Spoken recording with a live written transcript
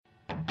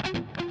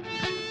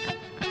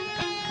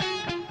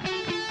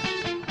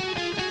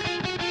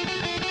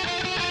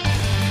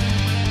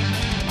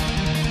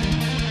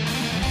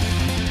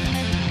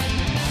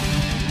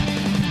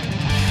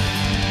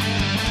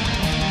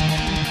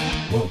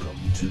Welcome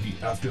to the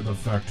After the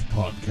Fact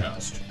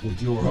podcast with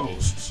your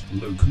hosts,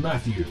 Luke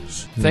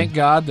Matthews, Thank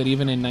God that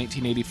even in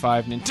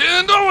 1985,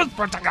 Nintendo was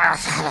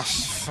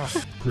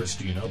protected.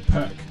 Christina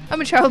Peck, I'm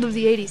a child of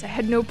the 80s. I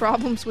had no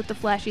problems with the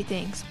flashy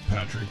things.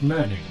 Patrick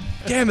Manning,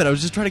 Damn it, I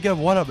was just trying to get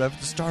one up. I have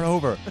to start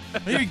over. I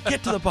didn't even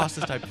get to the boss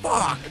this time.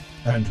 Fuck!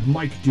 and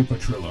Mike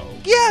DiPatrillo.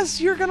 Yes,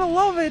 you're gonna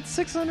love it.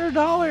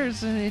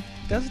 $600, and it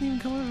doesn't even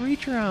come with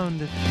reach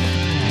around.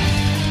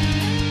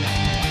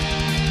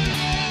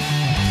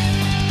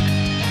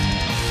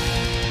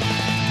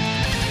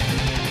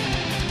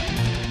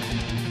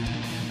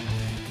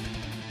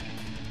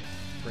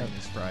 Brain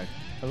is fried.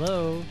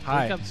 Hello.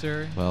 Hi. Wake up,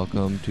 sir.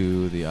 Welcome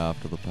to the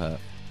After the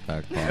Fact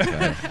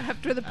podcast.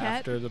 After the pet.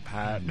 After the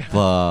pat.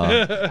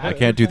 I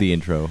can't do the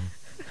intro.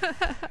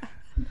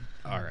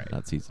 All right.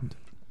 Not seasoned.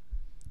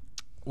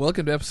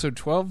 Welcome to episode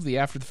 12 of the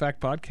After the Fact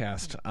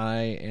podcast. I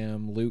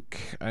am Luke.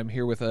 I'm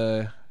here with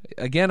a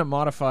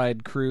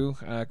modified crew.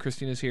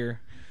 Christina's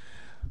here.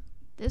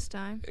 This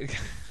time.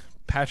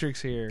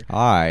 Patrick's here.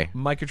 Hi.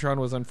 Microtron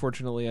was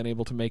unfortunately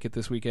unable to make it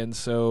this weekend,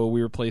 so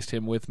we replaced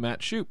him with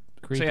Matt Shoop.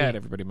 Creepy. Say hi to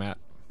everybody, Matt.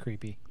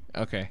 Creepy.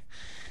 Okay.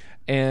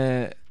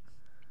 And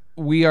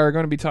we are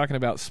going to be talking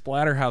about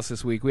Splatterhouse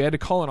this week. We had to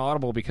call an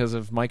audible because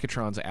of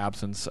Microtron's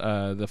absence.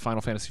 The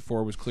Final Fantasy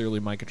IV was clearly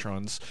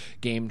Microtron's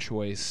game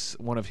choice,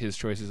 one of his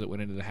choices that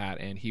went into the hat,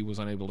 and he was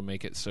unable to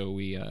make it, so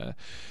we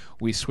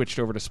switched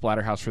over to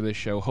Splatterhouse for this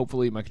show.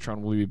 Hopefully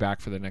Microtron will be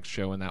back for the next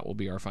show, and that will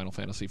be our Final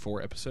Fantasy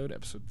IV episode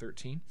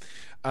 13.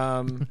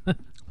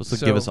 This will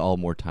give us all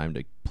more time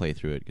to play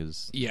through it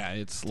because Yeah,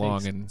 it's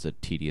long and it's a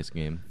tedious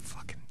game.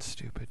 fucking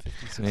stupid.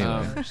 Anyway.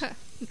 Love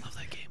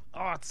that game.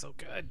 Oh, it's so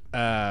good.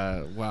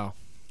 Wow.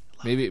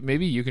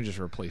 Maybe you can just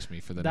replace me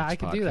for the Nah, next I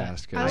can podcast. do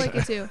that. 'cause- I like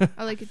it too.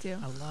 I like it too.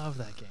 I love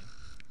that game.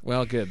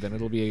 Well, good. Then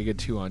it'll be a good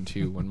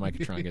 2-on-2 when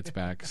Microtron gets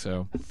back.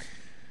 So,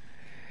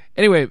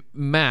 anyway,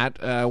 Matt,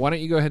 why don't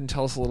you go ahead and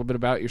tell us a little bit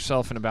about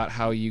yourself and about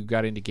how you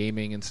got into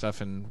gaming and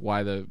stuff, and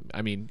why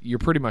you're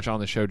pretty much on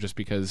the show just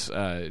because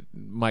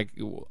Mike,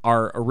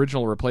 our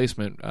original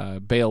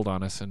replacement, bailed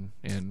on us,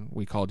 and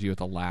we called you at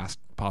the last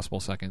possible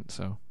second.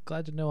 So,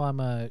 Glad to know I'm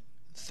a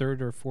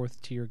third or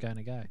fourth tier kind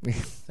of guy.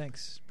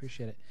 Thanks.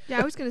 Appreciate it. Yeah,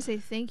 I was going to say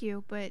thank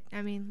you, but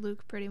I mean,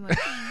 Luke pretty much.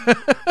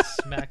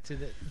 Smacked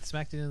it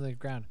into the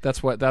ground.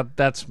 that's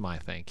my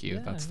thank you.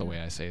 Yeah, that's the way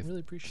I say Really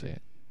appreciate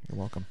it. You're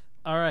welcome.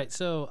 All right,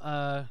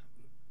 so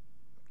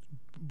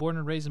born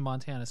and raised in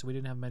Montana, so we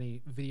didn't have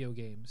many video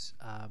games.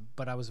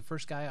 But I was the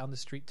first guy on the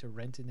street to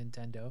rent a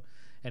Nintendo,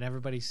 and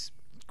everybody's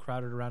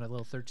crowded around a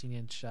little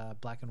 13-inch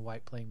black and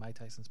white playing Mike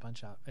Tyson's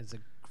Punch-Out. It's a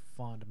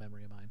fond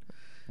memory of mine.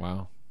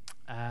 Wow.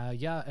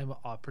 Yeah, and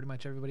pretty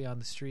much everybody on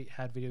the street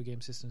had video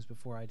game systems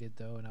before I did,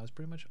 though, and I was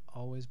pretty much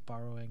always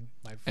borrowing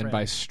my friends. And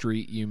by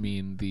street, you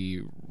mean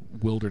the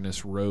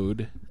wilderness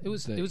road? It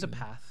was a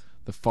path.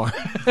 The farm.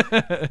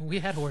 We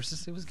had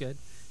horses. It was good.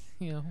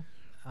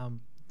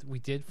 We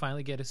did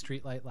finally get a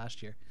street light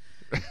last year.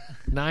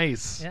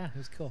 Nice. Yeah, it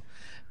was cool.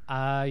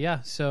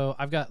 So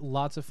I've got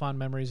lots of fond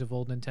memories of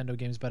old Nintendo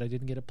games, but I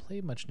didn't get to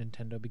play much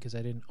Nintendo because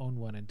I didn't own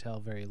one until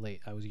very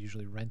late. I was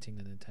usually renting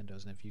the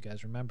Nintendos, and if you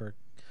guys remember,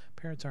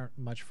 parents aren't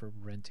much for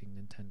renting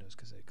Nintendos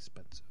because they're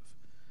expensive.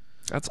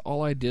 That's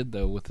all I did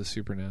though with the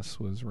Super NES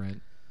was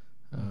rent.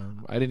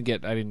 I didn't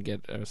get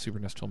a Super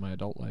NES till my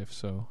adult life,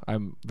 so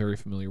I'm very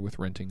familiar with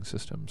renting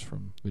systems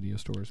from video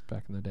stores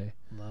back in the day.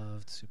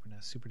 Loved Super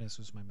NES. Super NES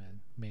was my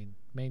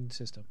main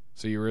system.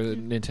 So you were a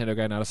Nintendo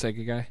guy, not a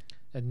Sega guy?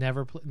 I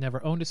never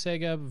owned a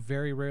Sega.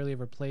 Very rarely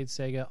ever played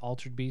Sega.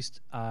 Altered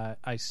Beast,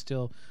 I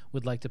still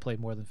would like to play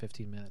more than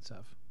 15 minutes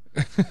of.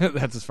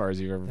 That's as far as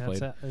you've ever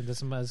played.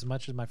 That's as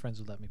much as my friends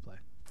would let me play.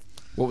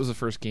 What was the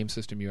first game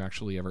system you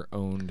actually ever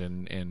owned?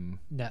 And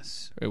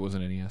NES. It was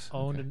an NES.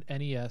 Owned an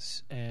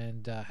NES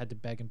and had to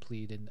beg and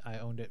plead, and I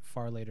owned it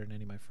far later than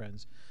any of my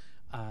friends.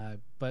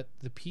 But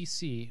the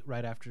PC,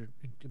 right after,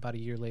 about a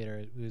year later,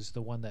 it was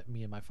the one that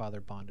me and my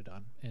father bonded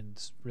on, and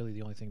it's really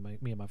the only thing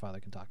me and my father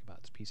can talk about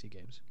is PC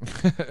games.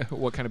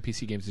 What kind of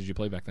PC games did you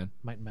play back then?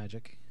 Might and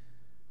Magic.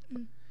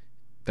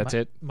 That's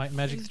it? Might and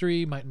Magic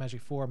 3, Might and Magic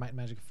 4, Might and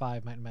Magic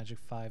 5, Might and Magic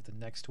 5, the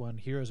next one,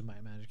 Heroes of Might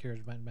and Magic, Heroes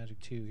of Might and Magic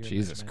 2, Heroes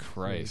Jesus of Might and Magic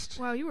Christ.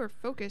 Wow, you were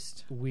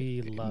focused.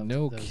 3. We loved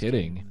No those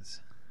kidding.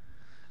 games.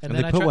 And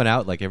they put one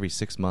out like every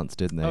 6 months,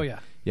 didn't they? Oh, yeah.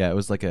 Yeah, it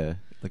was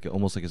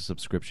almost like a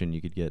subscription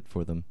you could get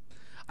for them.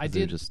 I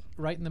They're did just-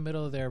 right in the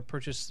middle of there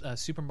purchase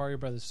Super Mario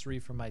Brothers 3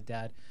 from my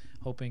dad,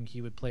 hoping he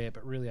would play it,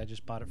 but really I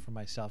just bought it for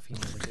myself. He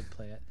never did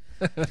play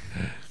it.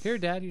 Here,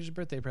 Dad, here's your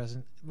birthday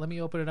present. Let me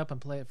open it up and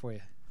play it for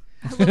you.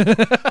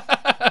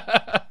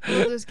 I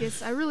love those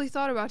gifts. I really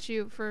thought about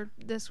you for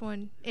this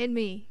one, and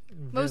me.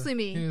 Mostly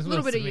me. A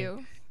little bit of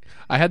you.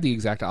 I had the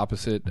exact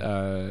opposite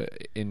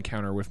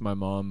encounter with my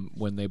mom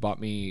when I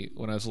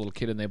was a little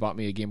kid and they bought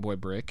me a Game Boy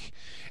Brick,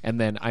 and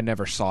then I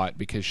never saw it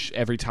because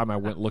every time I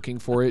went looking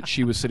for it,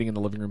 she was sitting in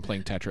the living room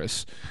playing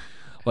Tetris.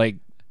 Like,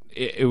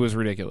 it was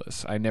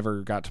ridiculous. I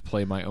never got to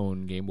play my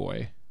own Game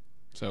Boy.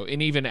 So,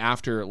 and even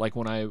after, like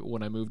when I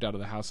moved out of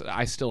the house,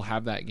 I still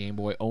have that Game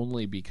Boy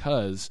only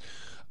because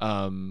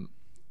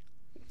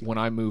when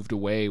I moved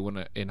away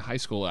in high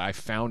school, I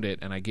found it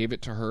and I gave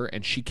it to her,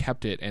 and she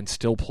kept it and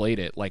still played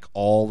it like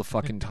all the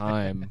fucking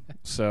time.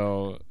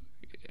 So,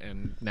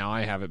 and now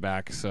I have it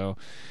back. So,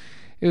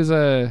 it was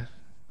I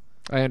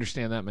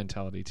understand that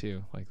mentality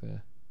too. Like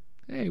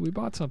hey, we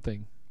bought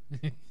something.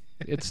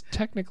 It's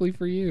technically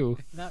for you.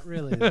 Not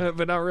really.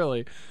 But not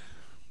really.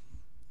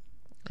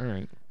 All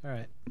right.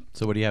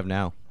 So what do you have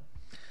now?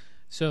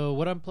 So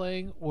what I'm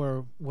playing,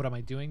 or what am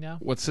I doing now?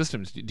 What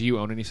systems? Do you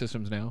own any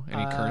systems now?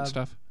 Any current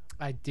stuff?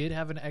 I did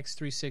have an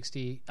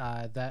X360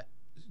 that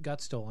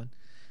got stolen.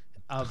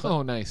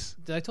 Oh, nice.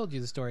 I told you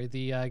the story.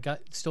 The got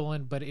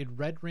stolen, but it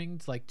red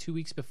ringed like 2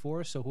 weeks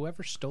before. So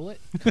whoever stole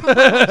it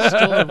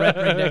stole a red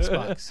ringed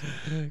Xbox.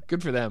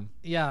 Good for them.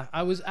 Yeah,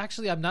 I'm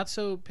not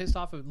so pissed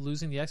off at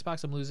losing the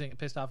Xbox. I'm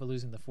pissed off at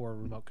losing the 4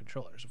 remote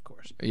controllers, of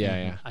course.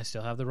 Yeah. I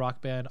still have the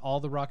Rock Band, all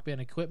the Rock Band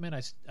equipment.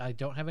 I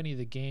don't have any of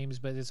the games,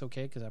 but it's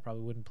okay because I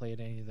probably wouldn't play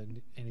any of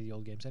the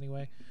old games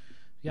anyway.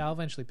 Yeah, I'll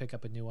eventually pick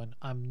up a new one.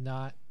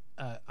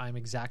 I'm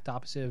exact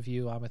opposite of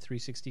you. I'm a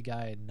 360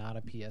 guy and not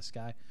a PS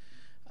guy.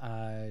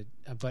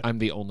 But I'm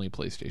the only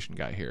PlayStation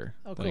guy here.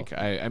 Oh, cool. Like,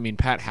 I mean,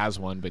 Pat has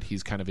one, but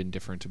he's kind of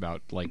indifferent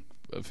about like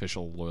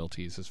official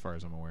loyalties, as far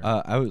as I'm aware.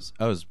 I was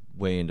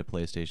way into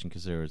PlayStation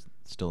because they were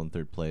still in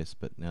third place,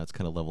 but now it's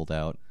kind of leveled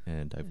out,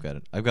 and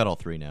I've got all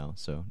 3 now,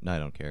 so now I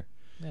don't care.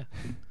 Yeah,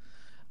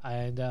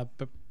 and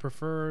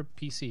prefer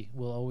PC.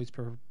 Will always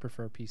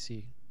prefer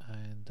PC.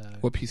 And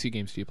what PC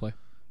games do you play?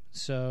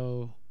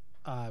 So,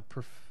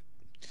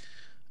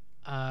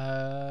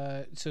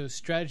 so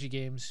strategy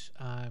games.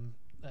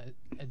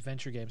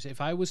 Adventure games. If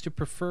I was to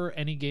prefer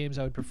any games,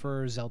 I would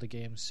prefer Zelda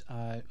games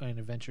and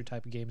adventure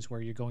type of games where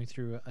you're going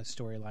through a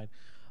storyline.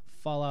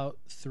 Fallout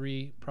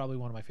 3, probably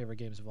one of my favorite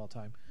games of all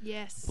time.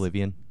 Yes.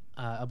 Oblivion,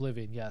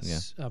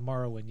 yes. Yeah.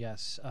 Morrowind,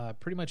 yes.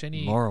 Pretty much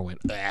any Morrowind.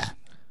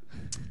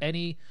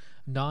 any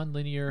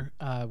non-linear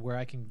where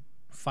I can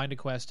find a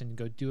quest and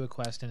go do a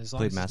quest, and as long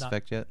played as Mass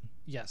Effect yet?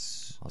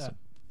 Yes. Awesome.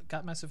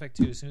 Got Mass Effect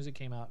 2 as soon as it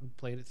came out and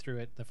played it through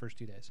it the first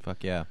 2 days.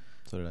 Fuck yeah,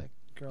 so did I.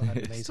 Girl had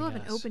an amazing Still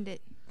haven't ass. opened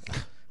it.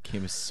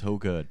 Game is so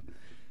good.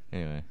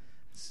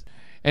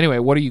 Anyway,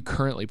 what are you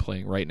currently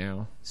playing right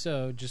now?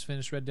 So, just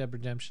finished Red Dead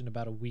Redemption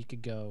about a week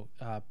ago.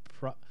 I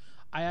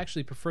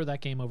actually prefer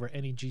that game over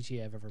any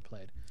GTA I've ever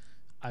played.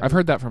 I've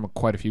heard that from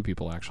quite a few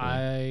people,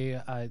 actually.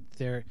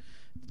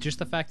 Just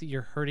the fact that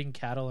you're herding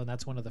cattle and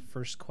that's one of the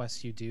first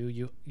quests you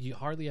do. You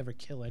hardly ever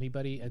kill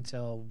anybody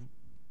until,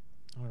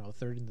 I don't know,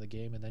 third into the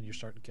game, and then you're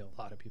starting to kill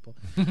a lot of people.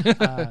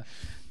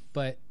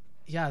 But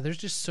yeah, there's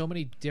just so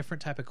many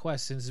different type of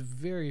quests, and there's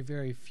very,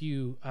 very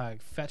few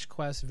fetch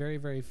quests, very,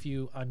 very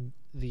few on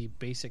the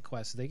basic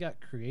quests. They got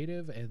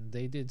creative, and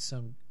they did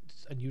some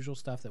unusual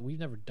stuff that we've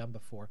never done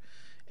before.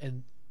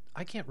 And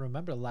I can't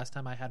remember the last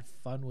time I had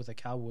fun with a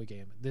cowboy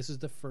game. This is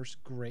the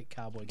first great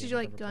cowboy game. Did you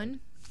I've like ever Gun?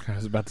 played. I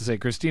was about to say,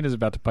 Christina's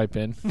about to pipe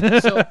in.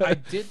 So I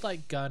did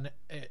like Gun.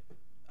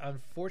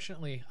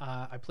 Unfortunately,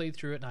 I played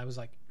through it and I was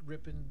like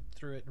ripping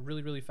through it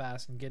really, really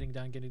fast and getting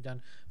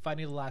done.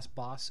 Finding the last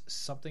boss,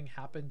 something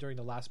happened during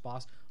the last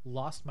boss.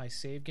 Lost my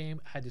save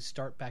game. Had to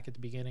start back at the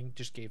beginning.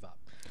 Just gave up.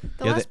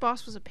 The last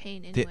boss was a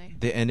pain anyway.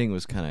 The ending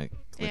was kind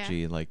of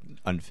glitchy, like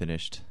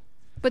unfinished.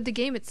 But the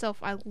game itself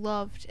I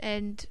loved,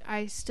 and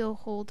I still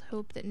hold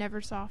hope that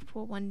Neversoft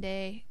will one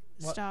day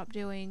stop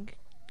doing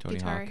Tony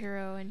Guitar Hawk.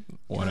 Hero and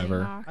Whatever.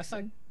 Tony Hawk I thought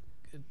and-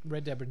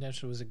 Red Dead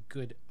Redemption was a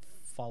good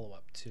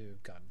follow-up to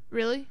Gun.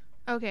 Really?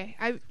 Okay.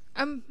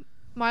 I'm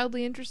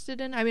mildly interested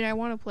in. I mean, I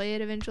want to play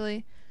it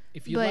eventually.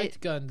 If you But-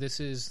 liked Gun, this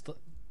is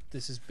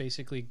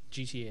basically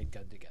GTA and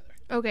Gun together.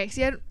 Okay.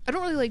 See, I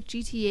don't really like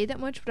GTA that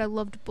much, but I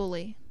loved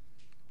Bully.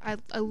 I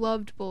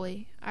loved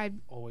Bully. I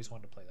Always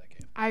wanted to play that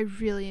game. I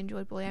really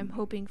enjoyed Bully. I'm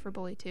hoping for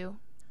Bully too.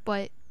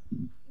 But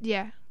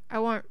yeah, I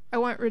want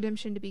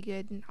Redemption to be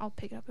good, and I'll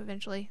pick it up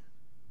eventually.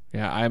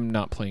 Yeah, I'm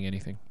not playing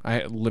anything.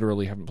 I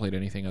literally haven't played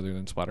anything other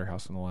than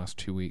Splatterhouse in the last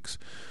 2 weeks.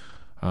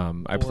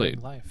 I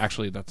played. life.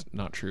 Actually, that's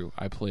not true.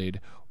 I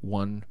played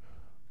one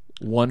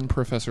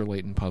Professor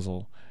Layton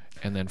puzzle,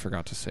 and then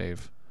forgot to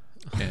save.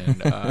 And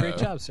Great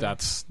job, sir.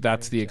 That's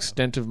Great the job.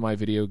 extent of my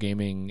video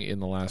gaming in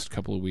the last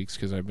couple of weeks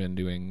because I've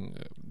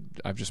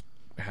just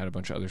had a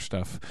bunch of other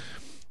stuff.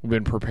 We've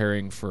been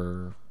preparing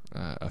for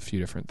a few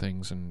different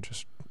things and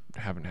just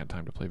haven't had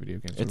time to play video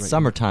games. What about It's you?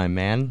 summertime,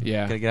 man.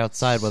 Yeah. Gotta get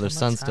outside while the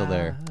sun's still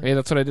there. Hey,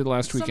 that's what I did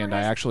last Summer weekend. I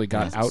hasn't- actually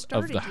got hasn't out of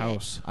started the yet.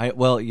 house.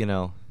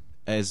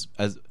 As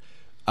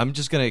I'm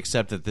just gonna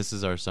accept that this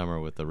is our summer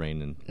with the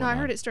rain and. No, I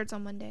whatnot. heard it starts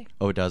on Monday.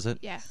 Oh, does it?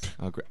 Yeah.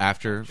 Oh,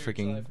 after July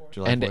freaking 4th.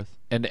 July And 4th.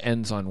 and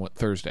ends on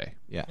Thursday.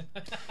 Yeah.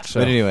 So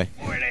But anyway,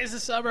 4 days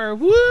of summer.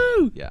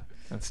 Woo! yeah.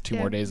 that's 2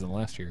 Yeah. more days than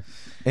last year.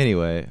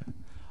 Anyway,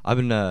 I've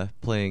been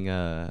playing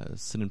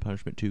Sin and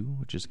Punishment 2,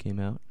 which just came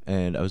out,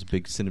 and I was a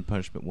big Sin and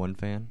Punishment 1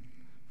 fan.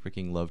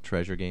 Freaking love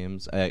treasure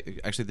games.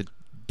 Actually, the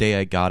day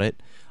I got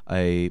it,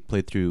 I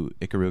played through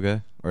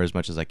Ikaruga, or as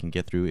much as I can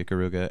get through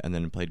Ikaruga, and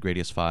then played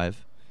Gradius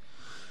 5,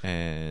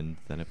 and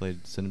then I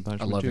played Sin and I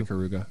Punishment love 2.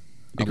 Ikaruga.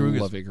 Ikaruga's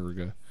I love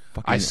Ikaruga.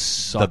 Fucking I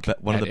suck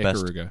one of at the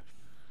best Ikaruga.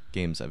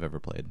 games I've ever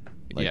played.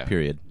 Like, Yeah.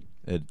 period.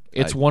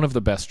 It's one of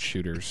the best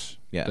shooters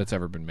Yeah. that's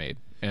ever been made,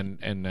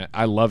 and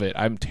I love it.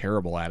 I'm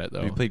terrible at it though.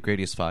 Have you played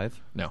Gradius 5?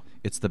 No.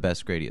 It's the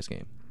best Gradius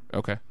game.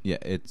 Okay. Yeah,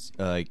 it's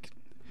like,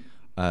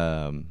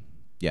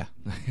 yeah,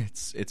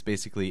 it's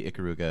basically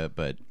Ikaruga,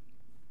 but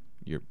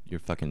you're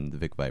fucking the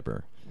Vic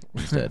Viper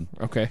instead.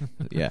 Okay.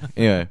 Yeah.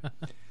 Anyway,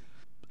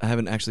 I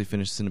haven't actually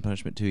finished Sin and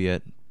Punishment 2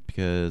 yet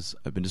because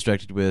I've been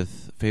distracted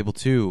with Fable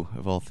 2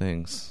 of all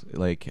things.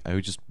 Like, I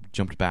just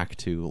jumped back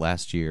to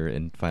last year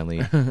and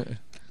finally,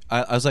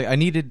 I was like,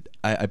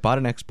 I bought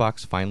an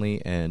Xbox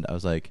finally, and I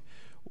was like,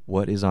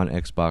 what is on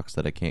Xbox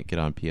that I can't get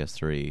on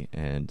PS3?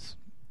 And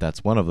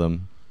that's one of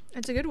them.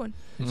 It's a good one.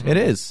 It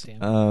is.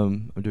 Damn.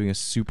 I'm doing a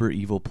super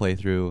evil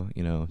playthrough,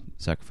 you know,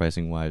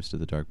 sacrificing wives to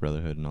the Dark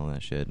Brotherhood and all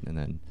that shit, and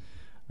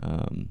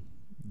then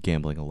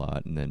gambling a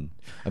lot, and then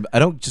I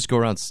don't just go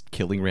around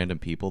killing random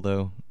people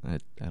though. I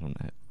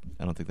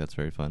don't think that's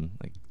very fun.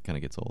 Like, kind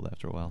of gets old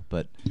after a while.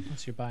 But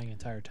Unless you're buying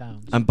entire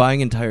towns. I'm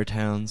buying entire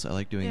towns. I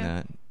like doing Yeah.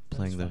 that,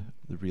 playing That's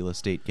the real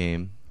estate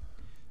game,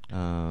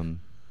 and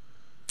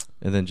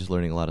then just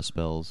learning a lot of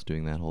spells,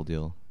 doing that whole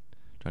deal.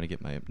 Trying to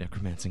get my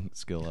necromancing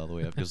skill all the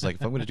way up. Because, like,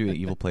 if I'm going to do an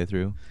evil playthrough,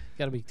 You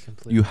gotta be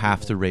completely. you have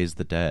to evil. raise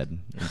the dead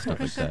and stuff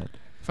like that.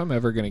 If I'm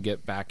ever going to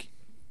get back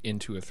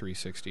into a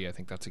 360, I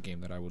think that's a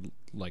game that I would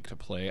like to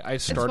play. I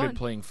started fun.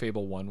 playing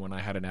Fable 1 when I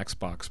had an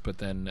Xbox, but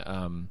then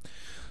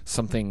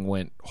something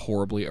went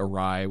horribly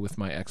awry with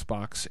my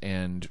Xbox,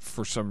 and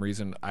for some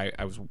reason I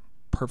was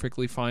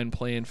perfectly fine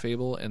playing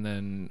Fable, and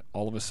then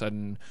all of a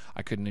sudden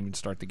I couldn't even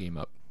start the game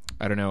up.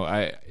 I don't know.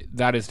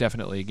 That is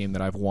definitely a game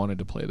that I've wanted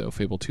to play, though.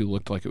 Fable 2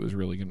 looked like it was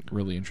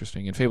really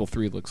interesting, and Fable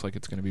 3 looks like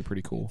it's going to be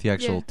pretty cool. The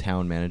actual Yeah.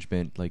 town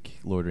management, like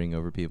lording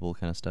over people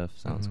kind of stuff,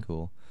 sounds Mhm.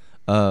 cool.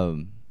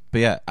 But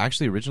yeah,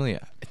 actually, originally,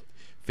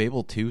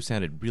 Fable 2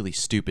 sounded really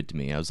stupid to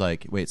me. I was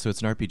like, wait, so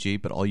it's an RPG,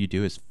 but all you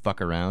do is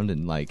fuck around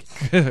and, like,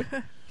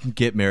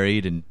 get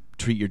married and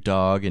treat your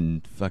dog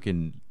and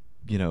fucking,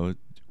 you know,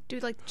 Do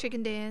like the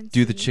chicken dance.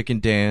 do the and- chicken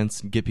dance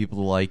and get people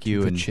to like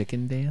you The and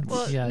chicken dance?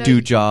 Well, Yeah, no, do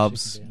you-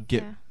 jobs. Chicken dance.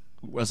 Get. Yeah.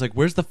 I was like,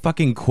 where's the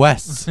fucking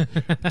quests?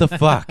 The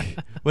fuck?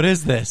 What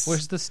is this?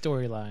 Where's the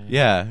storyline?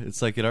 Yeah,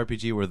 it's like an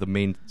RPG where the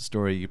main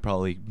story you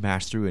probably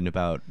mash through in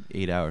about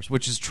 8 hours,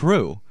 which is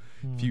true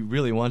if you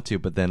really want to.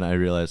 But then I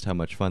realized how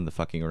much fun the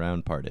fucking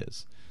around part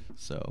is.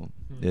 So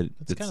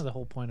It's kind of the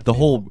whole point of the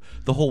Fable.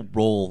 whole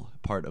role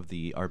part of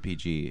the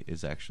RPG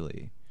is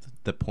actually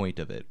the point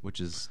of it,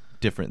 which is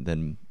different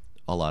than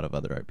a lot of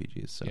other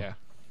RPGs. So Yeah.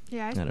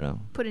 Yeah, I don't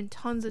know. put in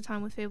tons of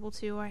time with Fable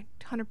 2. I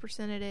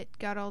 100%ed it,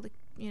 got all the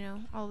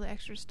all the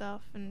extra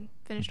stuff, and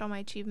finished all my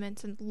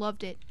achievements and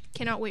loved it.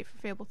 Cannot wait for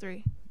Fable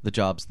 3. The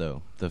jobs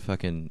though, the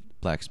fucking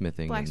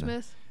blacksmithing,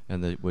 Blacksmith.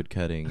 and the wood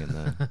cutting and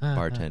the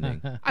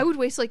bartending. I would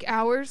waste like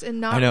hours and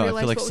not I know. I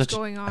realize feel like what was such.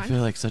 going on. I feel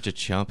like such a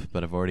chump,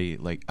 but I've already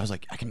like. I was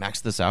like, I can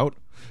max this out,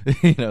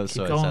 you know.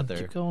 So Keep I going. sat there.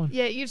 Keep going.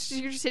 Yeah, you're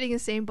just hitting the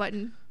same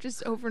button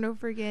just over and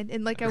over again.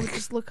 And like I would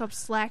just look up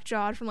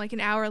Slackjawed from like an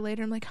hour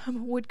later. I'm like, I'm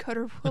a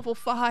woodcutter level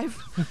 5.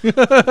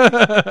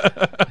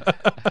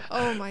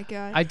 Oh my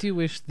god. I do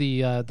wish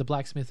the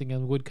blacksmithing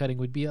and woodcutting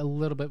would be a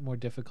little bit more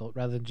difficult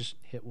rather than just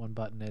hit one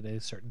button at a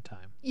certain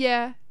time.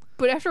 Yeah,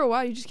 but after a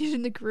while you just get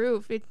in the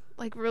groove. It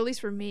like, or at least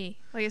for me.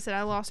 Like I said,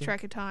 I lost Think-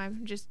 track of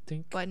time. Just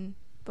Think. button.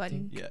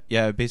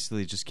 Yeah. I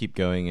basically just keep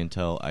going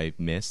until I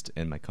missed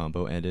and my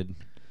combo ended,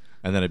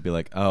 and then I'd be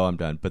like, oh, I'm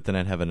done. But then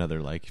I'd have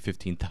another like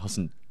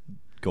 15,000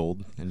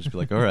 gold, and just be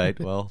like, all right,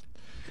 well,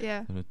 Yeah.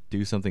 I'm gonna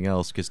do something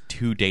else because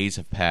 2 days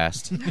have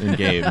passed in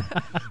game.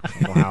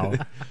 Wow.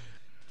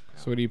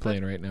 So what are you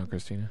playing right now,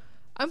 Christina?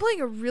 I'm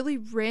playing a really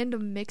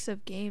random mix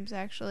of games,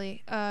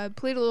 actually.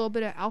 Played a little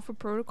bit of Alpha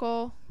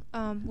Protocol,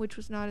 which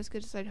was not as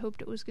good as I'd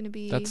hoped it was going to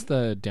be. That's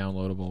the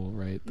downloadable,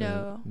 right?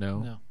 No. No.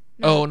 No.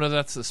 Oh, no,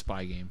 that's the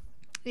spy game.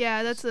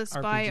 Yeah, that's the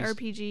spy RPGs.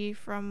 RPG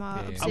from Yeah. I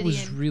Obsidian.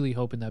 was really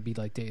hoping that'd be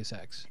like Deus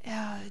Ex.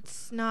 Yeah,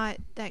 it's not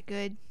that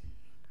good.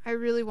 I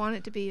really want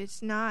it to be.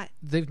 It's not.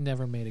 They've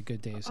never made a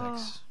good Deus Oh.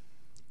 Ex.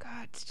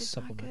 God, it's just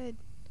Supplement.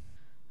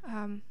 not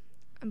good.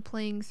 I'm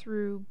playing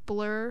through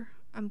Blur.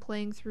 I'm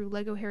playing through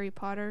Lego Harry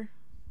Potter.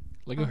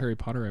 Lego Oh. Harry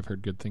Potter I've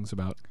heard good things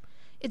about.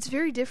 It's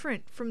very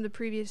different from the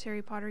previous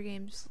Harry Potter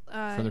games.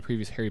 From the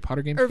previous Harry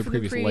Potter games or or the from the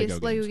previous, previous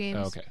Lego Lego games? games.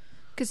 Oh, okay.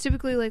 Because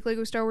typically, like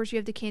Lego Star Wars, you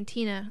have the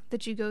cantina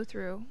that you go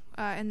through,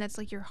 and that's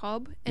like your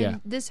hub. And Yeah.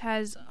 this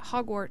has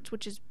Hogwarts,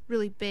 which is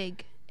really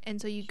big,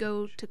 and so you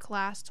go to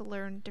class to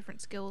learn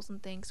different skills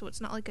and things. So it's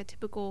not like a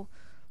typical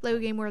Lego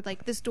game where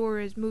like this door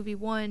is movie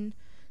 1,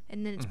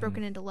 and then it's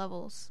broken into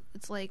levels.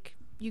 It's like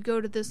you go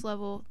to this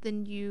level,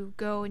 then you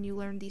go and you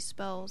learn these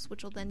spells,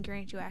 which will then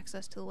grant you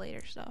access to the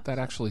later stuff. That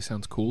actually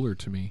sounds cooler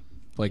to me.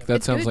 Like, that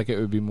It's sounds good. like it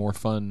would be more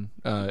fun,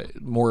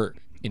 more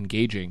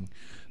engaging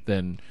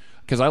than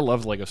because I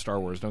loved Lego Star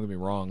Wars. Don't get me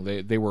wrong;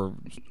 they were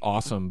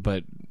awesome.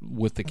 But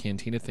with the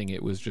Cantina thing,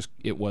 it was just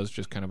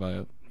kind of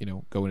a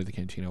go into the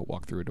Cantina,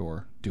 walk through a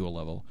door, do a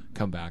level,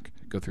 come back,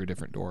 go through a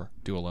different door,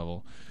 do a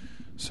level.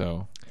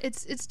 So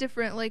it's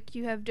different. Like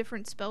you have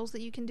different spells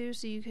that you can do,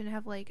 so you can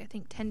have like I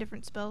think 10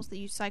 different spells that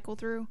you cycle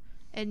through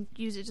and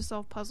use it to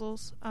solve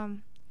puzzles.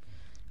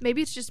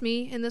 Maybe it's just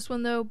me in this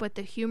one though, but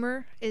the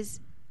humor is.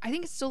 I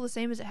think it's still the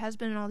same as it has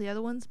been in all the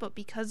other ones, but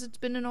because it's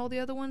been in all the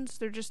other ones,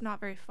 they're just not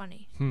very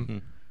funny.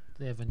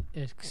 They haven't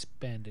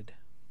expanded.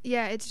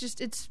 Yeah,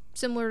 it's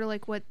similar to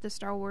like what the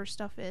Star Wars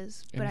stuff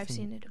is, but I've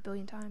seen it a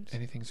billion times.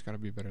 Anything's got to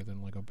be better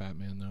than Lego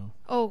Batman, though.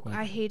 Oh,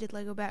 I hated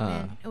Lego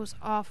Batman. It was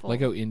awful.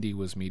 Lego Indy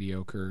was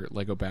mediocre.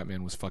 Lego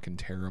Batman was fucking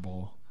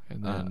terrible.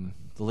 And then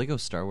the Lego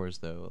Star Wars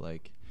though,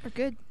 like are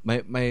good. My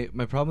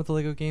problem with the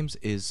Lego games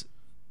is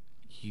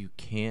you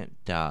can't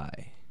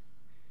die.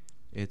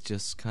 It's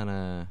just kind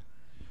of.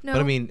 No.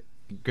 But I mean,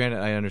 granted,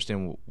 I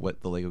understand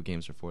what the Lego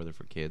games are for. They're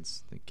for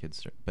kids.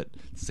 But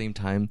at the same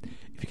time,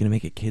 if you're gonna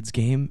make a kids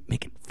game,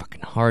 make it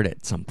fucking hard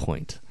at some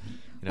point.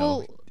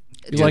 Well,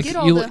 to like- get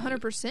all you the like-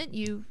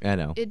 100%, I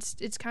know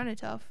it's kind of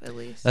tough at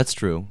least. that's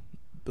true.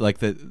 Like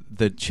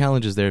the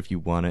challenge is there if you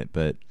want it,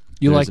 but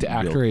you there's liked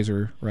a real-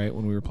 ActRaiser, right?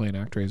 When we were playing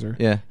ActRaiser,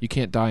 Yeah. you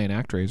can't die in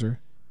ActRaiser.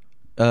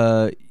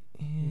 Yeah.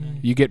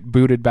 You get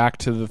booted back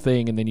to the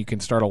thing, and then you can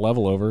start a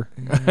level over.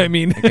 I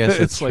mean, I guess it's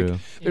that's like true.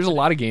 there's a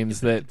lot of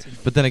games that.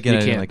 But then again, You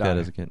I didn't can't like die. that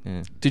as a kid.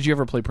 Yeah. Did you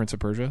ever play Prince of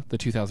Persia, the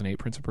 2008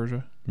 Prince of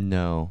Persia?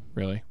 No,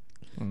 Really?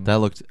 that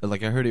looked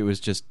like I heard it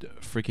was just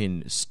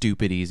freaking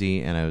stupid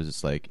easy, and I was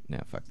just like, nah,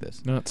 fuck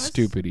this. Not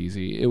stupid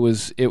easy. It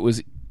was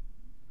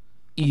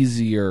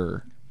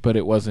easier, but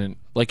it wasn't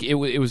like it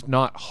was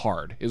not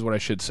hard. Is what I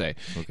should say.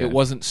 Okay. It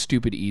wasn't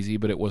stupid easy,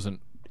 but it wasn't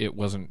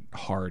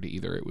hard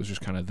either. It was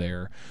just kind of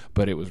there,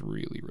 but it was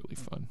really really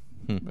fun.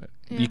 But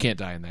Yeah. you can't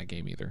die in that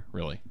game either,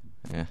 really.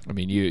 Yeah. I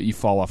mean, you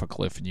fall off a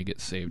cliff and you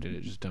get saved, and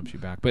it just dumps you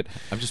back. But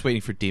I'm just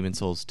waiting for Demon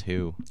Souls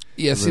 2.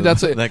 yeah, see,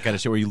 that's it. that kind of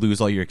shit where you lose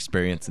all your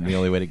experience, and the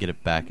only way to get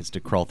it back is to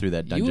crawl through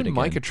that You dungeon and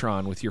again.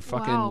 Micatron with your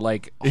fucking Wow.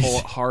 like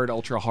hard,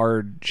 ultra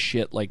hard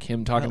shit, like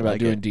him talking I about like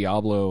doing it.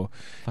 Diablo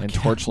and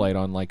yeah. Torchlight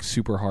on like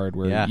super hard,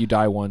 where Yeah. you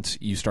die once,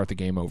 you start the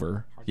game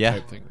over. Yeah,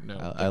 type thing. No,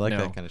 I like no.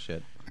 that kind of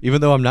shit.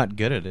 Even though I'm not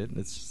good at it,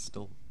 it's just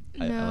still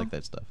I No. like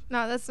that stuff.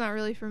 No, that's not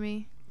really for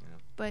me.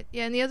 But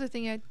yeah, and the other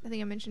thing I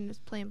think I mentioned is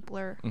playing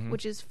Blur,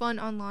 which is fun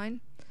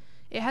online.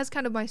 It has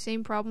kind of my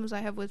same problems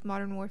I have with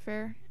Modern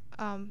Warfare,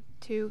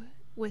 too,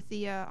 with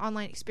the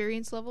online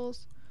experience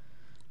levels.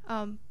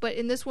 But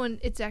in this one,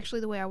 it's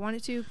actually the way I want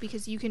it to,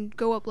 because you can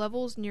go up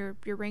levels and you're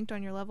ranked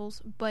on your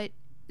levels. But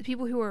the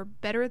people who are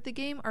better at the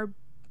game or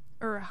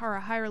are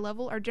a higher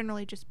level are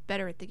generally just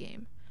better at the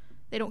game.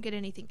 They don't get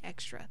anything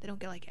extra. They don't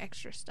get like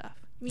extra stuff.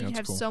 I mean, you That's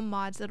have cool. some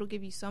mods that'll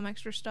give you some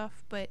extra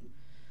stuff, but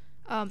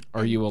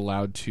Are you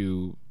allowed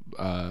to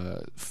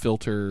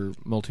filter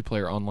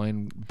multiplayer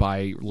online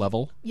by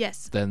level?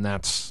 yes. Then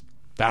that's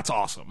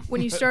awesome.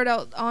 When you start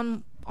out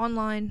on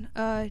online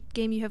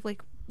game, you have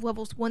like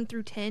levels 1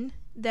 through 10.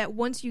 That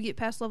once you get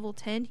past level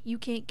 10, you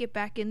can't get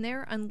back in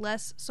there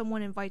unless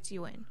someone invites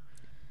you in.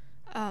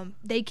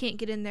 They can't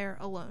get in there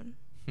alone.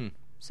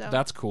 So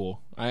That's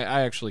cool. I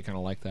actually kind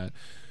of like that.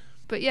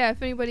 but yeah,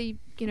 if anybody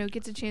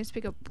gets a chance to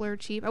pick up Blur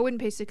cheap, I wouldn't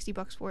pay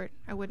 $60 for it.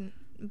 I wouldn't,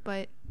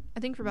 but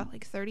I think for about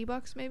like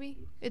 $30 maybe,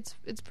 it's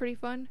pretty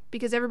fun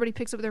because everybody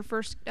picks up their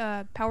first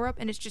power up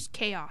and it's just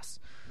chaos.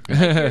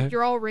 Like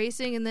you're all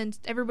racing and then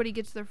everybody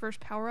gets their first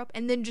power up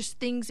and then just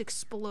things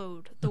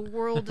explode. The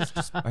world is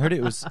just I heard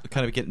it was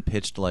kind of getting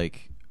pitched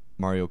like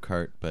Mario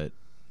Kart, but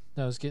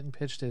No, it's getting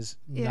pitched as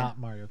Yeah. not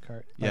Mario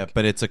Kart. yeah, Like,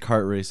 but it's a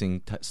kart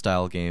racing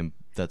style game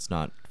that's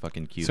not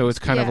fucking cute. So it's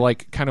kind of Yeah.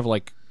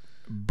 like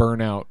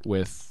Burnout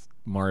with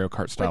Mario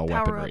Kart style with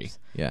weaponry. power-ups.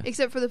 yeah,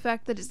 Except for the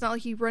fact that it's not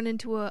like you run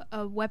into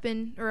a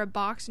weapon or a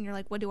box and you're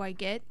like, what do I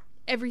get?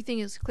 Everything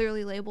is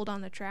clearly labeled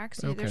on the track,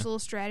 so Okay. there's a little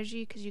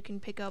strategy because you can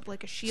pick up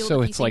like a shield. So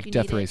if you it's think like you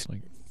Death need Race.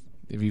 Like,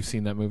 have you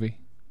seen that movie?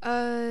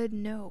 It.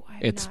 No, I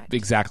have It's not.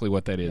 exactly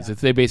what that is. Yeah.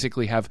 It's, they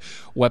basically have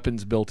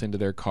weapons built into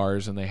their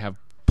cars, and they have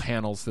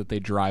panels that they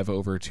drive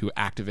over to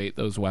activate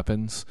those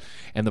weapons,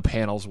 and the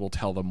panels will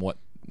tell them what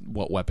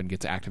weapon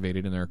gets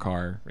activated in their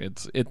car.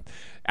 It's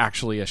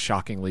actually a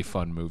shockingly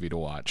fun movie to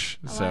watch.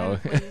 Oh, I So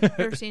haven't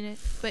never seen it,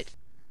 but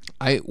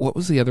what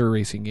was the other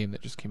racing game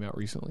that just came out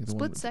recently? The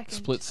Split Second,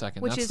 Split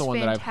Second. which That's is the one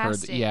that I've heard.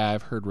 fantastic. Yeah,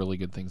 I've heard really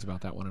good things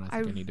about that one, and I think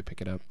I I've- need to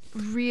pick it up.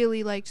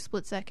 really liked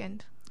Split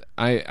Second.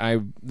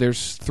 I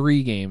there's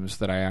 3 games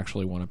that I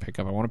actually want to pick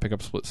up. I want to pick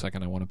up Split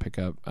Second. I want to pick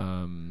up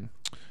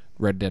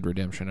Red Dead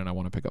Redemption, and I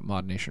want to pick up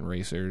Mod Nation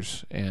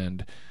Racers.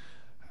 And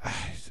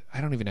I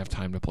don't even have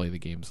time to play the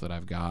games that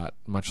I've got,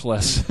 much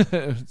less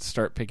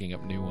start picking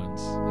up new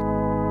ones.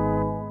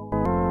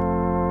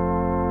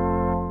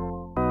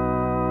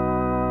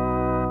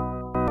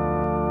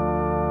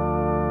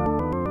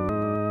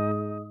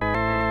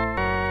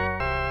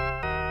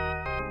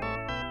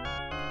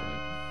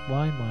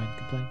 whine,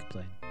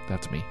 complain.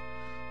 That's me.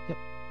 Yep.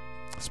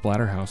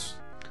 Splatterhouse.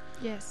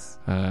 Yes.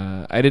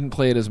 I didn't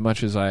play it as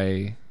much as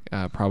I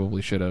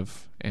Probably should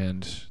have.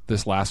 And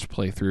this last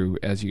playthrough,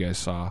 as you guys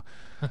saw,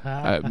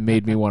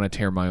 made me want to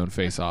tear my own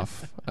face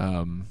off.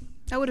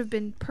 That would have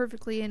been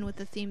perfectly in with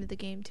the theme of the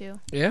game too.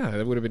 Yeah,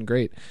 that would have been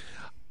great.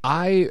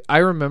 I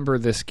remember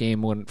this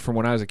game from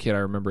when I was a kid. I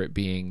remember it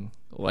being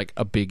like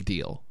a big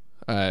deal.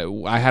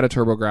 I had a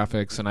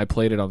TurboGrafx and I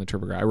played it on the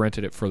TurboGrafx. I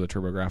rented it for the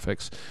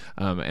TurboGrafx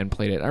and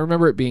played it. I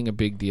remember it being a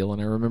big deal,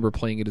 and I remember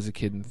playing it as a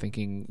kid and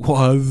thinking,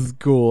 "Wow, this is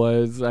cool."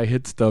 I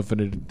hit stuff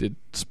and it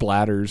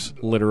splatters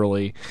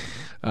literally.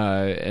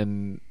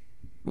 And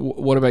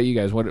what about you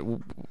guys?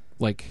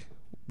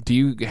 Do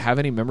you have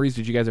any memories?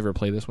 Did you guys ever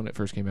play this when it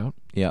first came out?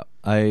 Yeah,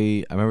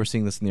 I remember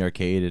seeing this in the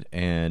arcade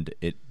and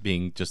it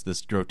being just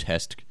this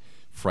grotesque,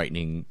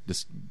 frightening,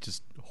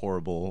 just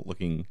horrible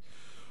looking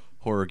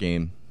horror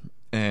game.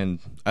 And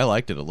I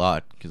liked it a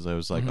lot because I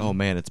was like, oh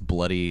man, it's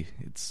bloody,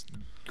 it's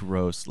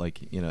gross,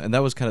 and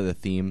that was kind of the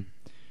theme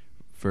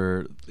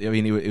for. I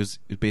mean, it was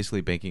basically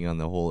banking on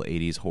the whole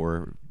 '80s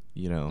horror,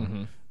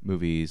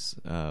 movies,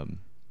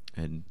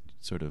 and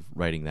sort of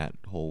riding that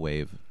whole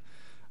wave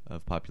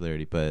of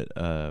popularity. But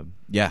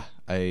yeah,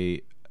 I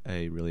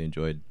really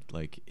enjoyed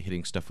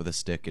hitting stuff with a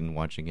stick and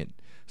watching it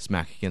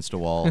smack against a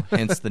wall.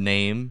 Hence the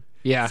name.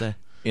 Yeah, it's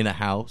in a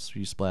house,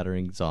 you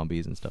splattering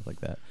zombies and stuff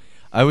like that.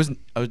 I was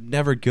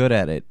never good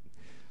at it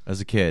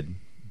as a kid,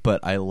 but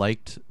I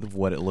liked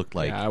what it looked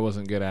like. Yeah, I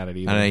wasn't good at it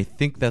either. And I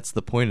think that's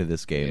the point of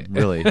this game,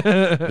 really,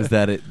 is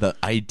that the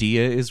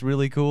idea is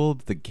really cool,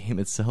 but the game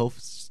itself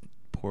is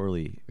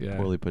poorly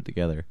put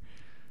together.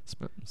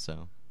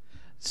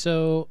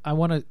 So I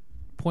want to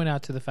point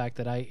out to the fact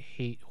that I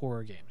hate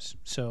horror games.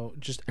 So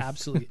just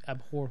absolutely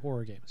abhor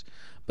horror games.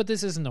 But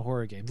this isn't a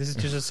horror game. This is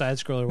just a side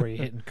scroller where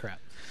you're hitting crap.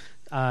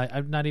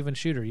 I'm not even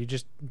shooter. You're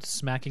just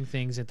smacking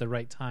things at the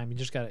right time. You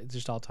just got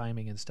just all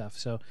timing and stuff.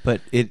 So,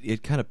 but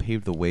it kind of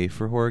paved the way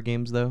for horror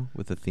games, though,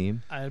 with the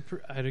theme. I'd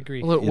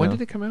agree. Well, when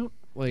did it come out?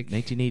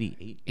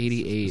 1988.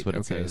 88.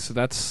 Okay, so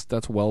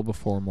that's well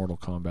before Mortal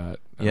Kombat.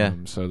 Yeah.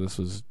 So this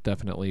was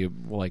definitely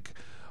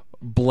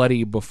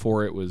bloody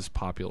before it was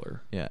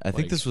popular. Yeah, I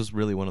think this was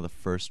really one of the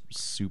first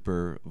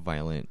super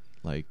violent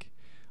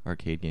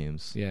arcade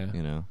games. Yeah.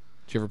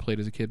 Did you ever play it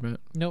as a kid, Matt?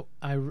 Nope.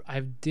 I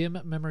have dim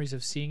memories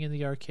of seeing in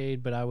the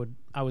arcade, but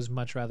I was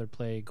much rather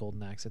play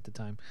Golden Axe at the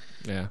time.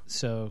 Yeah.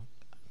 So,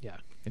 yeah.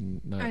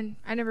 And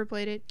I never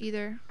played it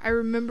either. I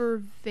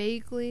remember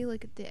vaguely,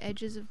 at the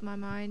edges of my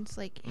mind,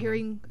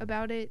 hearing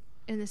about it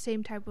in the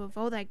same type of,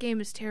 oh, that game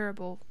is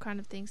terrible kind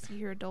of things you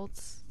hear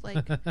adults,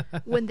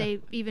 when they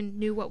even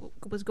knew what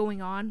was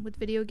going on with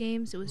video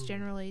games. It was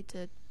generally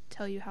to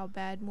tell you how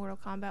bad Mortal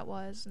Kombat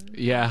was and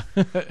yeah.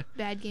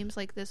 bad games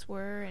like this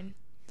were, and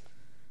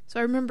so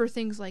I remember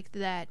things like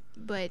that,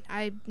 but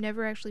I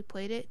never actually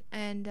played it,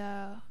 and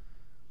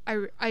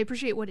I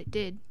appreciate what it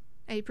did.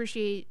 I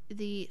appreciate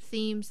the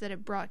themes that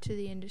it brought to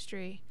the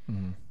industry,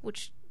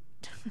 which,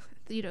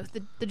 the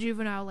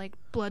juvenile,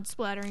 blood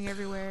splattering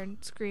everywhere and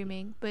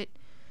screaming, but,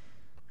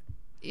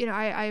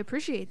 I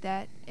appreciate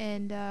that,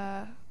 and,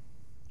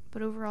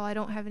 but overall I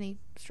don't have any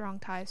strong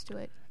ties to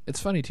it. It's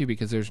funny, too,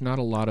 because there's not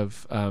a lot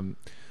of,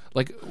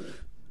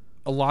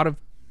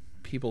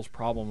 people's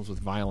problems with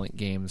violent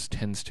games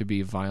tends to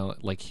be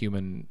violent,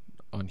 human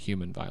on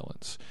human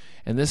violence.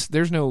 And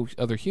there's no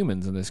other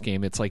humans in this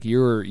game. It's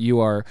you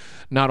are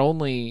not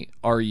only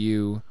are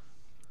you're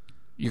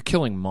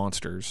killing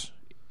monsters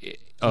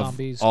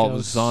zombies, all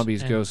ghosts, the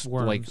zombies, and ghosts,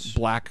 worms.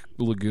 Black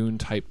Lagoon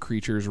type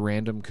creatures,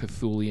 random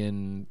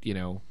Cthulhian,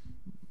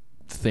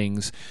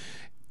 things.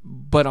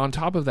 But on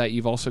top of that,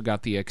 you've also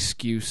got the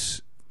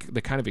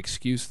kind of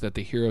excuse that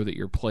the hero that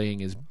you're playing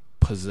is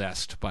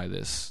possessed by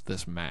this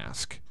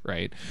mask,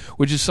 right?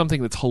 Which is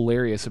something that's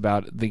hilarious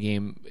about the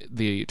game,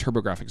 the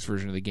TurboGrafx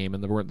version of the game,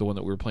 and the one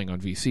that we were playing on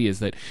VC, is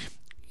that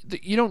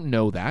you don't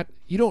know that.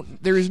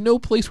 There is no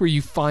place where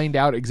you find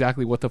out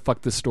exactly what the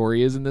fuck the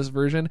story is in this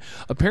version.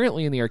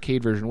 Apparently in the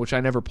arcade version, which I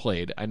never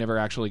played, I never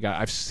actually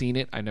got. I've seen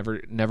it. I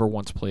never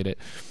once played it.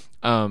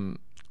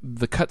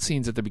 The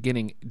cutscenes at the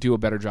beginning do a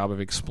better job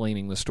of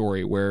explaining the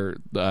story, where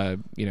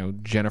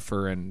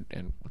Jennifer and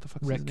what the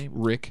fuck is his name?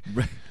 Rick.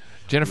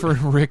 Jennifer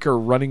and Rick are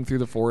running through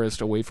the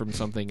forest away from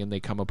something, and they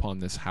come upon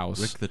this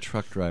house. Rick the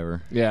truck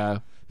driver. Yeah.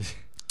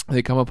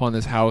 They come upon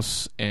this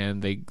house,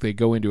 and they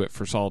go into it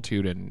for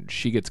solitude, and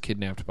she gets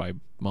kidnapped by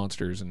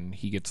monsters, and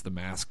he gets the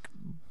mask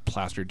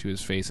plastered to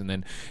his face and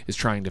then is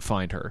trying to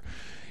find her.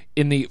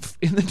 In the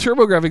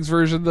TurboGrafx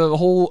version, the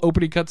whole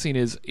opening cutscene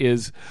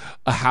is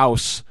a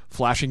house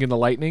flashing into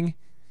lightning,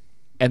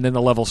 and then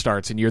the level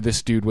starts, and you're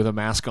this dude with a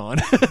mask on.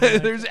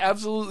 There's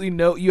absolutely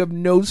you have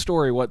no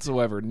story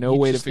whatsoever, no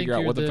way to figure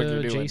out what the fuck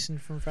you're doing. Jason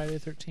from Friday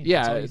the 13th.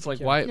 Yeah, it's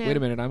why? Yeah. Wait a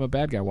minute, I'm a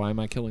bad guy. Why am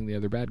I killing the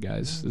other bad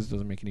guys? This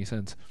doesn't make any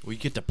sense. We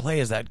get to play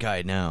as that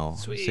guy now.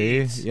 Sweet.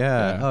 See?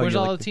 Yeah. Oh, where's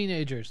all the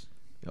teenagers?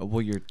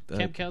 Well, you're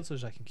camp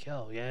counselors I can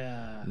kill.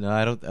 Yeah. No,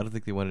 I don't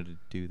think they wanted to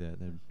do that.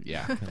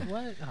 Yeah.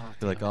 What?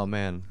 They're oh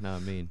man, now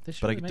I'm mean. They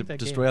should But I really get to make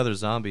that destroy game. Other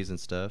zombies and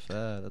stuff.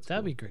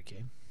 That'd be a great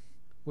game.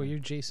 Well, you're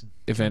Jason.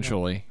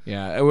 Eventually,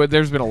 yeah.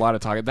 There's been a lot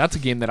of talk. That's a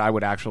game that I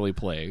would actually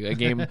play. A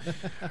game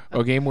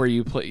where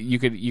you play. You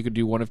could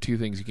do one of two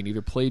things. You can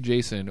either play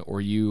Jason or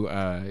you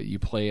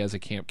play as a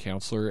camp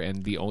counselor,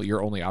 and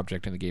your only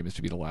object in the game is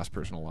to be the last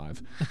person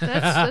alive.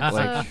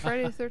 That's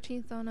Friday the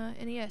 13th on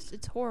NES.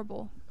 It's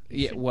horrible.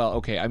 Yeah. Well,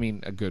 okay. I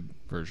mean, a good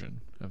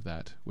version of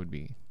that would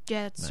be.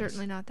 Yeah, it's Nice.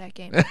 certainly not that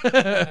game.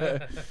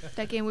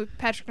 That game,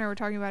 Patrick and I were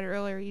talking about it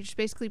earlier. You just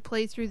basically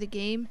play through the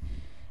game,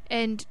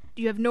 and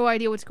you have no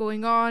idea what's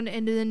going on,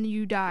 and then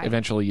you die.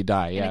 Eventually, you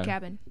die. In Yeah. a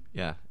cabin.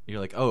 Yeah, you're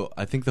like, oh,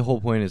 I think the whole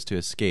point is to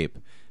escape,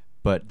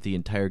 but the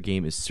entire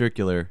game is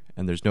circular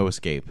and there's no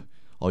escape.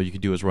 All you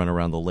can do is run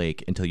around the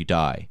lake until you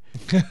die.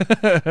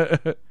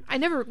 I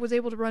never was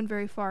able to run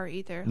very far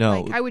either.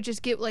 No. Like, I would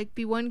just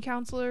be one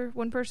counselor,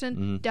 one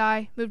person,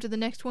 die, move to the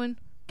next one,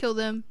 kill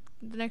them,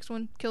 the next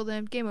one, kill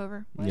them, game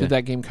over. Yeah. Did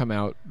that game come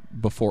out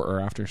before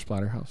or after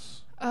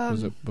Splatterhouse?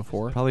 Was it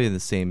before? Probably around the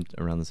same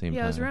time.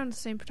 Yeah, it was around the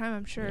same time,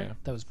 I'm sure. Yeah.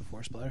 That was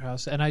before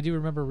Splatterhouse. And I do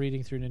remember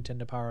reading through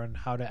Nintendo Power on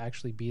how to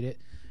actually beat it.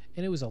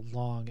 And it was a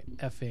long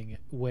effing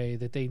way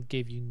that they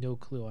gave you no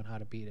clue on how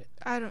to beat it.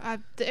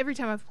 Every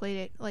time I've played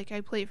it, like, I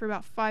play it for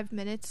about 5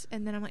 minutes,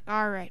 and then I'm like,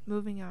 all right,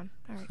 moving on.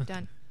 All right,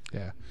 done.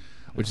 Yeah,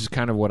 which is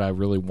kind of what I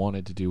really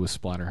wanted to do with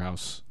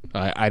Splatterhouse.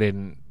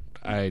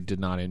 I did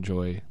not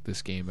enjoy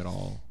this game at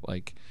all.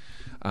 Like,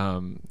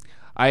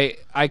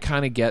 I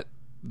kind of get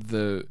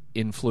the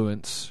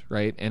influence,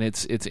 right? And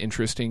it's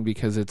interesting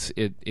because it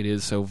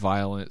is so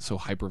violent, so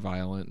hyper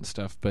violent and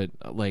stuff. But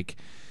like,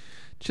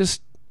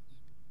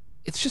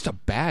 it's just a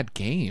bad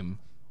game.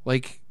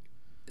 Like,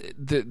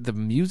 the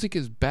music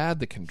is bad,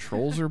 the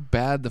controls are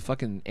bad, the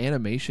fucking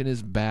animation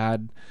is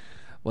bad.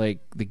 Like,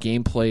 the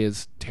gameplay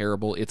is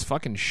terrible. It's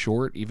fucking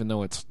short, even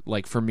though it's,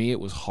 like, for me,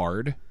 it was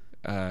hard.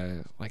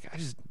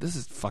 This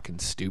is fucking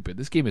stupid.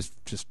 This game is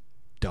just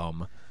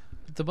dumb.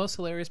 The most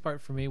hilarious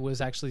part for me was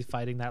actually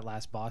fighting that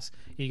last boss.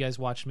 You guys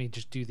watched me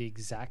just do the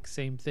exact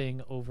same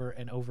thing over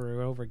and over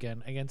and over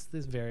again against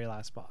this very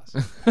last boss.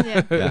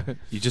 Yeah. Yeah,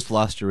 you just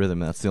lost your rhythm.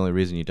 That's the only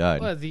reason you died.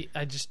 Well,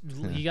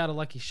 you got a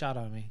lucky shot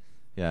on me.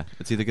 Yeah,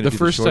 it's either going to The be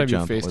first the short time you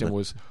jump faced or him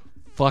was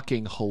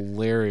fucking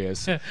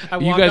hilarious. I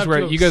you walked guys up were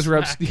to him, you guys were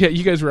up smack. yeah,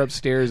 you guys were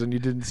upstairs and you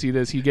didn't see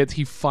this.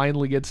 He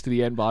finally gets to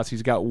the end boss.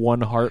 He's got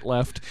one heart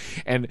left,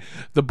 and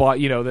the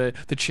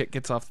the chick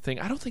gets off the thing.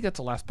 I don't think that's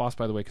the last boss,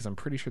 by the way, because I'm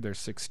pretty sure there's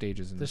 6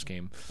 stages in this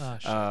game.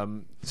 Shit.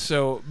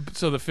 So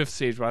the 5th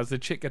stage was the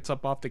chick gets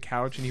up off the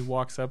couch and he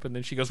walks up and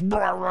then she goes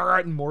 "Rah, rah,"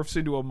 and morphs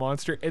into a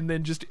monster and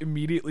then just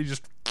immediately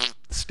just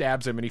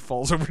stabs him and he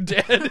falls over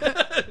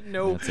dead.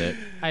 No, That's it.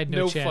 I had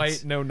no chance.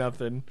 fight, no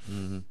nothing.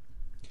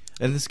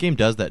 And this game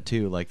does that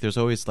too. Like, there's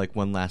always like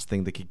one last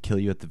thing that could kill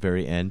you at the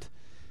very end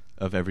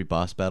of every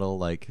boss battle.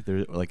 Like,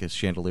 there's like a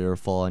chandelier will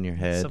fall on your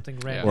head, Something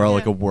random. or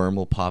like Yeah. a worm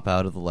will pop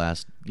out of the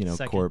last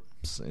Second.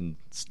 corpse and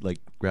like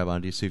grab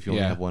onto you. So if you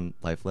only Yeah. have one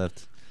life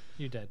left,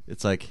 You're dead.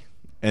 it's like,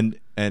 and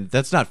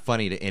that's not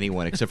funny to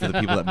anyone except for the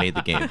people that made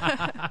the game.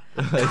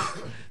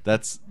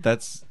 that's The random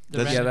that's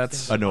thing that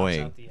pops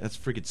annoying. out the end. That's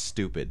freaking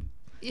stupid.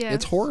 Yeah.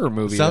 It's horror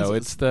movie Sounds- though.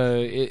 It's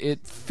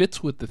it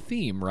fits with the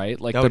theme, right?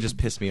 Like That would just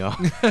piss me off.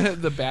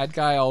 the bad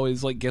guy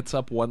always like gets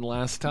up one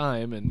last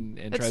time and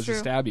That's tries to true.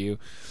 stab you.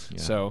 Yeah.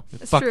 So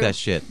Fuck true. that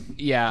shit.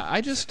 yeah,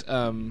 I just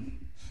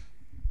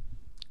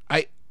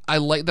I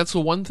like that's the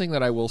one thing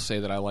that I will say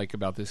that I like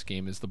about this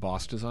game is the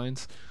boss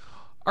designs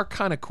are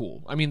kind of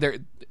cool. I mean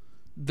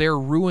they're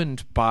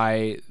ruined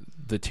by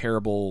the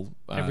terrible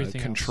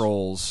Everything else.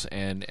 controls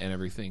and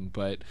everything,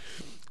 but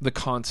the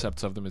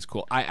concepts of them is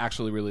cool. I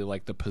actually really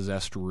like the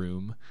possessed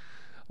room,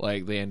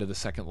 like the end of the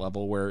second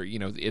level where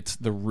it's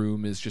the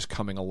room is just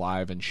coming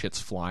alive and shit's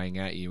flying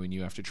at you and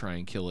you have to try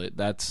and kill it.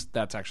 That's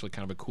actually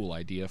kind of a cool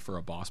idea for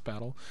a boss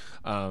battle.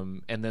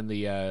 And then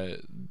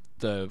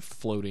the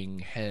floating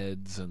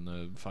heads and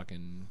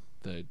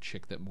the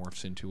chick that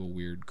morphs into a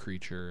weird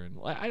creature, and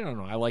I don't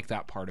know. I like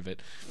that part of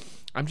it.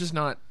 I'm just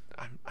not.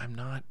 I'm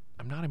not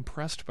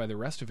impressed by the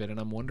rest of it, and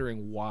I'm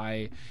wondering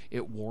why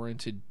it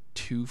warranted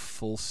 2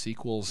 full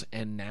sequels,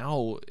 and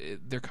now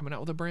they're coming out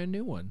with a brand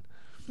new one.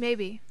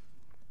 Maybe.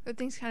 That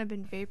thing's kind of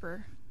been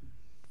vapor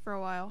for a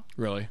while.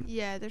 Really?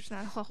 Yeah, there's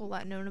not a whole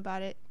lot known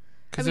about it.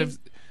 Because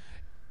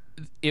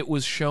it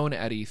was shown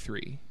at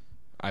E3,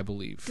 I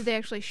believe. Did they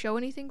actually show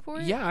anything for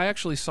it? Yeah, I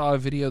actually saw a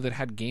video that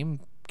had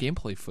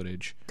gameplay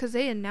footage. Because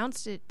they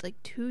announced it like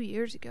 2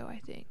 years ago, I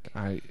think.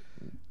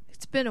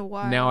 It's been a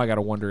while. Now I got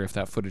to wonder if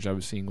that footage I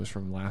was seeing was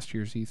from last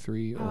year's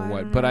E3 or I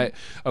what. don't But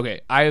know.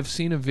 I have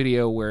seen a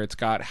video where it's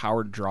got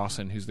Howard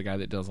Drawson, who's the guy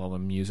that does all the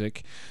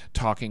music,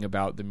 talking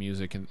about the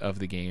music of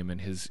the game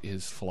and his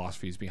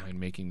philosophies behind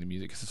making the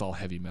music, because it's all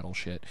heavy metal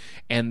shit.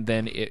 And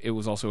then it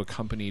was also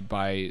accompanied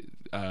by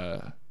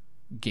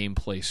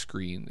gameplay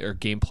screen or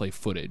gameplay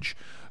footage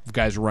of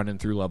guys running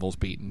through levels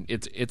beating.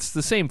 It's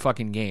the same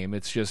fucking game.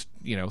 It's just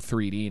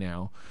 3D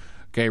now.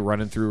 Okay,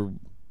 running through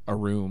a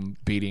room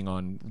beating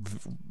on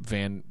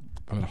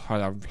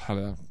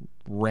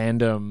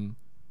random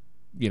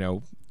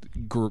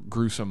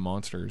gruesome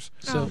monsters.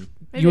 So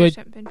Maybe I just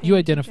haven't been paying you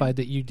attention. identified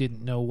that you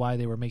didn't know why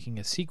they were making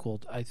a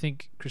sequel. I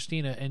think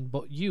Christina and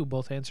you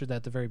both answered that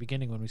at the very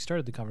beginning when we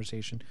started the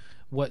conversation.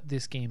 What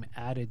this game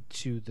added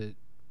to the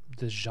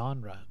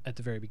genre at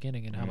the very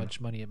beginning and how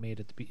much money it made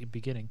at the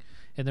beginning,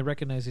 and they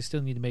recognize they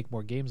still need to make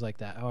more games like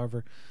that.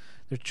 However,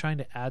 they're trying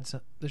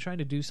to they're trying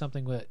to do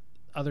something that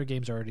other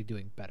games are already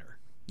doing better.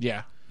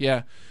 Yeah.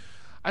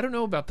 I don't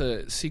know about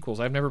the sequels.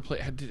 I've never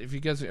played. Have you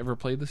guys ever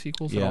played the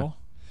sequels at all?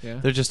 Yeah.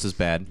 They're just as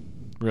bad.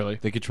 Really?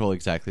 They control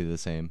exactly the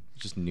same,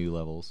 just new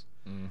levels.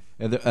 Mm.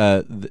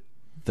 And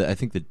I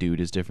think the dude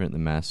is different. The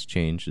mask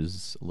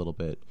changes a little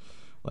bit.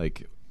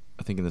 Like,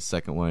 I think in the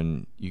second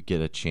one, you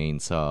get a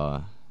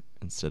chainsaw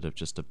instead of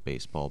just a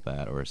baseball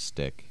bat or a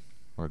stick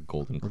or a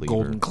golden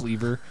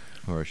cleaver.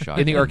 Or a shotgun.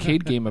 In the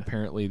arcade game,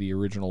 apparently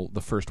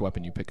the first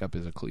weapon you pick up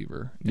is a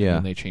cleaver. And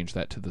then they changed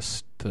that to the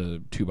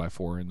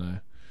 2x4 in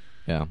the...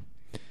 Yeah.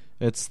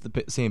 It's the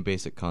same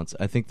basic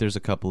concept. I think there's a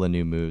couple of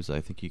new moves.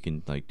 I think you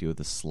can like do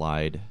the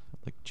slide,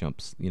 like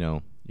jumps.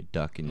 You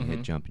duck and you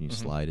hit jump and you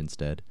slide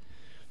instead.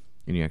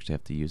 And you actually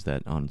have to use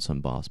that on some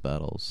boss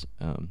battles.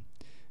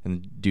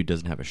 And the dude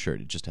doesn't have a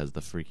shirt; it just has the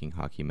freaking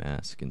hockey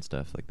mask and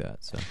stuff like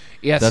that. So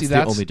that's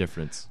the only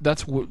difference.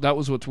 That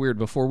was what's weird.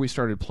 Before we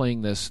started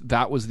playing this,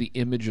 that was the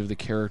image of the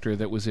character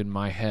that was in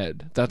my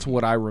head. That's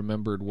what I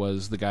remembered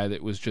was the guy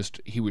that was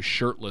he was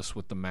shirtless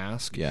with the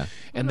mask. Yeah.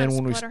 And then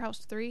when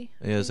Splatterhouse 3?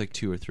 Yeah, it was like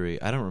 2 or 3.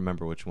 I don't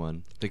remember which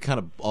one. They kind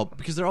of all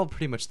because they're all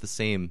pretty much the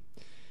same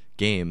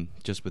game,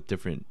 just with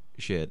different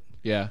shit.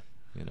 Yeah.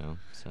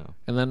 So.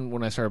 And then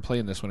when I started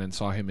playing this one and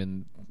saw him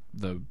in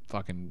the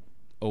fucking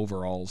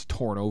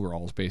torn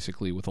overalls,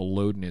 basically with a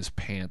load in his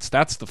pants.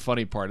 That's the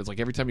funny part. It's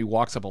like every time he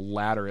walks up a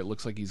ladder, it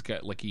looks like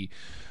he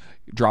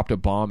dropped a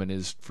bomb in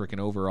his freaking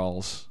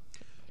overalls.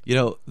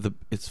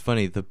 It's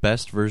funny. The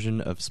best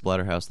version of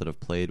Splatterhouse that I've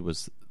played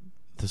was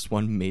this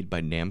one made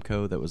by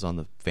Namco that was on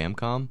the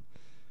Famicom.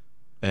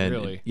 And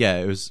really? Yeah,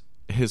 it was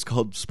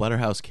called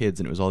Splatterhouse Kids,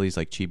 and it was all these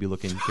like chibi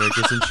looking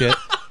characters and shit.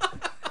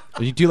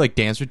 You do like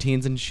dance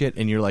routines and shit,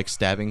 and you're like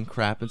stabbing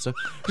crap and stuff.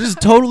 This is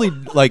totally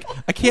like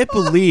I can't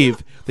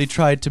believe they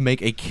tried to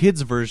make a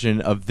kids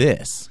version of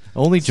this.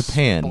 Only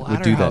Japan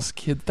would do that.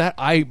 Kid, that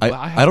I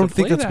don't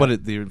think that's what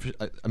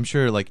I'm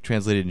sure like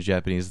translated in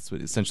Japanese,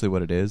 that's essentially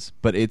what it is.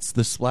 But it's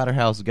the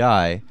Splatterhouse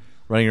guy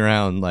running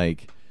around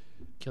like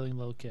killing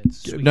little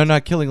kids. Sweet. No,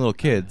 not killing little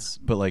kids,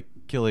 but like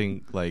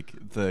killing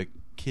like the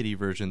kiddie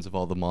versions of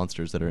all the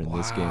monsters that are in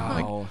this game.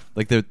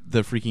 Like the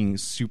freaking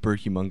super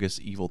humongous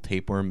evil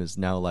tapeworm is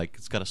now like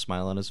it's got a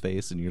smile on his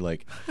face, and you're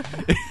like,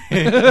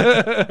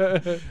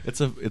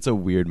 it's a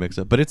weird mix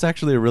up, but it's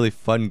actually a really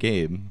fun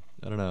game.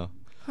 I don't know.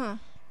 Huh.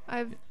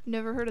 I've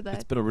never heard of that.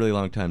 It's been a really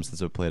long time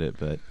since I've played it,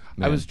 but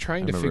man, I was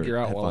trying to figure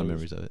out fond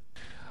memories of it.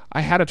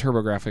 I had a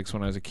TurboGrafx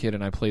when I was a kid,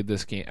 and I played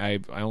this game. I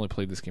only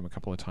played this game a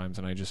couple of times,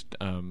 and I just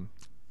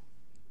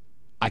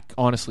I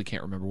honestly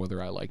can't remember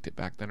whether I liked it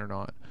back then or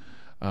not.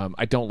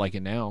 I don't like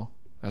it now.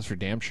 That's for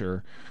damn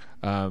sure.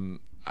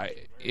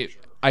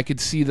 I could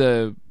see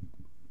the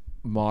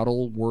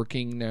model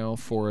working now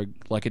for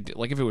like if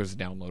it was a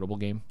downloadable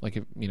game, like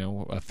if,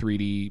 a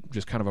 3D,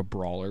 just kind of a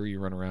brawler, you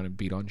run around and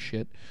beat on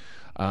shit.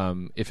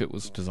 If it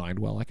was designed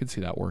well, I could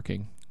see that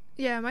working.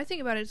 Yeah, my thing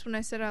about it is when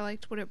I said I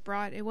liked what it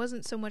brought, it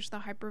wasn't so much the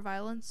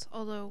hyper-violence,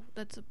 although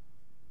that's a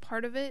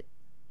part of it,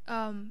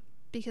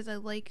 because I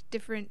like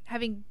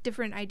having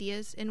different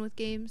ideas in with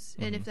games,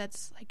 and if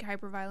that's like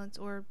hyper-violence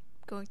or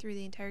going through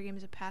the entire game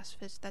as a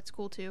pacifist, that's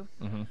cool too.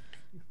 Mm-hmm.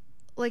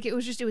 Like it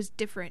was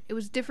different. It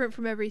was different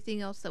from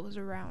everything else that was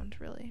around,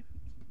 really.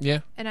 Yeah.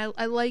 And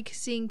I like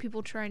seeing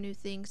people try new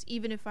things,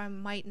 even if I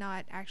might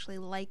not actually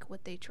like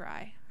what they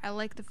try. I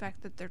like the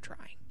fact that they're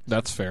trying.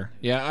 That's fair.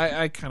 Yeah,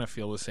 I kind of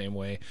feel the same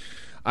way.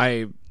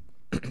 I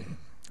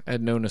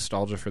had no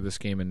nostalgia for this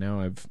game, and now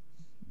I've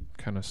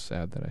kind of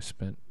sad that I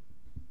spent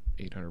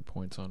 800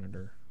 points on it,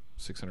 or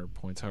 600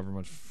 points, however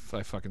much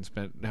I fucking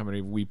spent, how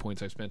many Wii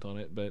points I spent on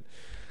it, but...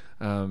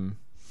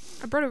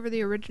 I brought over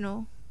the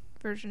original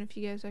version if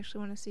you guys actually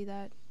want to see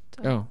that.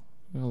 So. Oh,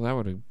 well, that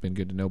would have been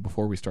good to know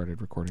before we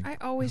started recording. I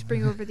always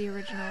bring over the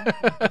original.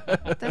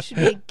 That should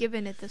be a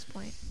given at this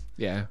point.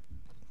 Yeah.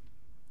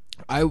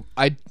 I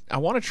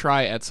want to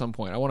try at some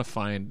point. I want to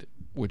find,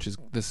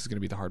 this is going to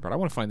be the hard part. I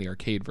want to find the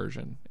arcade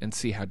version and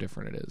see how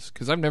different it is,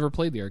 because I've never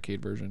played the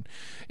arcade version.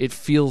 It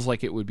feels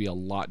like it would be a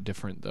lot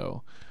different,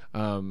 though.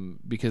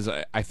 Because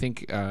I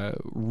think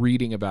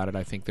reading about it,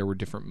 I think there were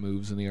different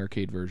moves in the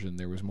arcade version.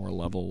 There was more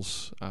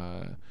levels.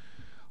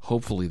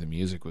 Hopefully the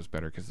music was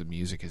better, because the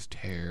music is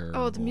terrible.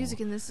 Oh, the music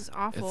in this is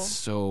awful. It's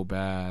so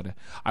bad.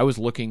 I was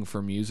looking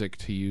for music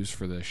to use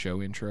for the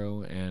show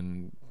intro,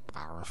 and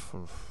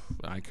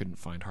I couldn't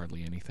find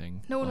hardly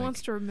anything. No one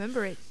wants to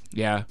remember it.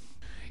 Yeah.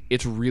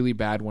 It's really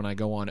bad when I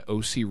go on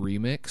OC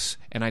Remix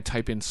and I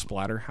type in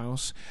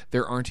Splatterhouse.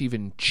 There aren't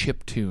even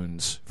chip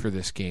tunes for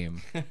this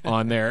game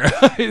on there.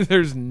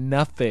 There's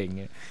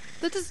nothing.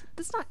 That's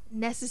not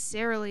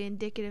necessarily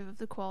indicative of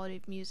the quality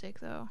of music,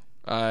 though.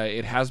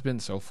 It has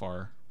been so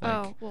far.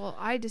 Oh, well,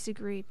 I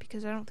disagree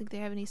because I don't think they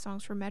have any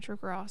songs for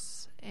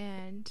Metrocross,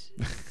 and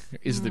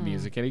Is the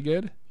music any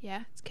good?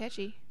 yeah, it's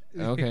catchy.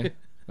 Okay.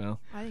 Well,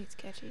 I think it's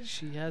catchy.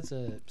 She has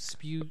a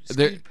skewed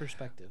There-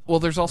 perspective. well,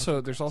 there's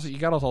also you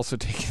got to also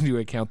take into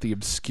account the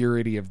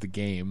obscurity of the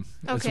game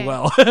as Okay.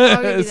 well.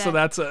 I'll give you So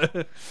that. that's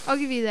a I'll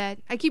give you that.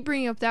 I keep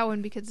bringing up that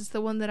one because it's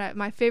the one that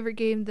my favorite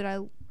game that I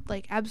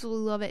like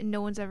absolutely love it, and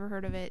no one's ever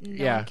heard of it, and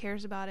no Yeah. one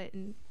cares about it.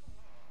 And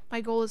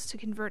my goal is to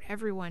convert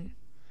everyone.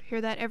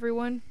 Hear that,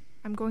 everyone?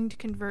 I'm going to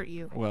convert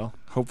you. well.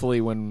 Hopefully,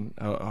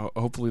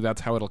 hopefully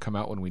that's how it'll come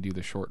out when we do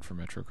the short for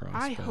Metrocross.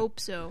 I but- hope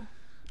so.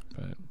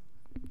 But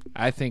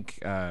I think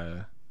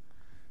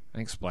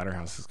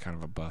Splatterhouse is kind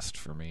of a bust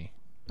for me.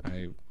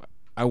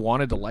 I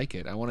wanted to like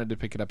it. I wanted to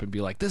pick it up and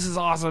be like, "This is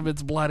awesome!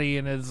 It's bloody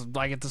and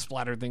I get to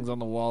splatter things on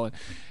the wall." And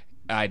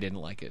I didn't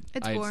like it.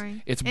 It's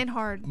boring. It's and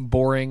hard.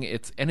 boring.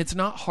 It's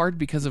not hard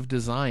because of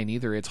design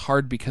either. It's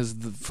hard because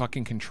the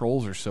fucking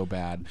controls are so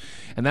bad,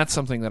 and that's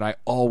something that I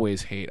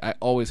always hate. I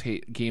always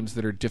hate games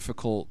that are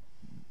difficult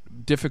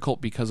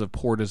because of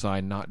poor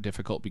design, not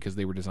difficult because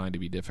they were designed to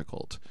be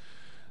difficult.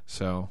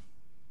 So.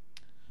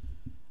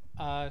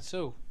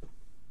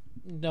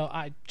 No,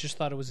 I just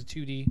thought it was a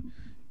 2D,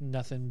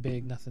 nothing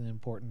big, nothing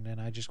important,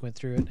 and I just went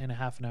through it in a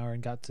half an hour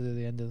and got to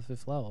the end of the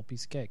 5th level.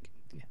 Piece of cake.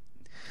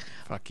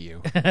 Fuck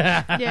you.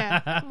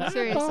 Yeah,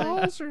 seriously.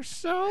 Balls are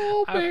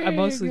so big. I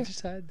mostly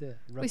just had to.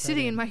 We're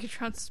sitting in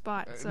Microtron's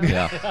spot, so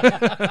Yeah.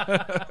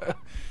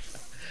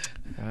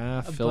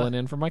 Filling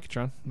in for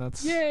Microtron.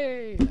 That's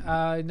Yay!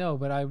 No,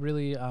 but I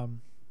really,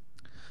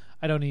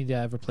 I don't need to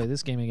ever play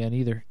this game again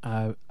either.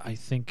 I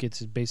think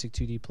it's a basic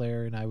 2D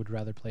player, and I would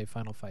rather play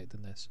Final Fight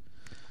than this.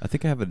 I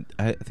think I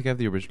have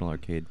the original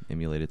arcade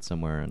emulated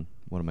somewhere on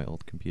one of my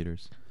old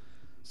computers,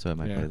 so I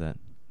might Yeah. play that.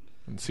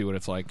 and see what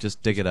it's like.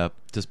 Just dig it up,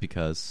 just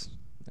because.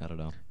 I don't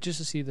know Just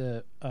to see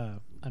the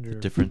under the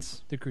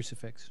difference. the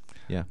crucifix.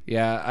 Yeah,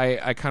 Yeah,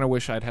 I kind of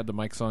wish I'd had the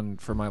mics on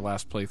for my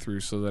last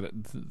playthrough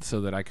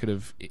so that I could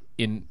have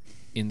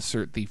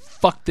insert the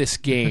 "fuck this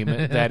game"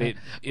 that it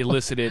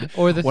elicited,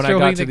 Or the when I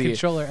throwing got to the the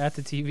controller at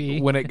the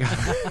TV. when it got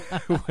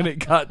when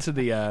it got to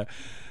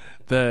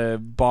the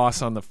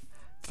boss on the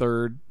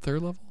third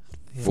level.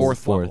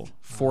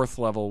 Fourth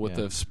level with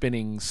Yeah. the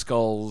spinning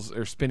skulls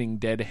or spinning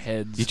dead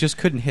heads. you just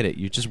couldn't hit it.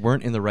 You just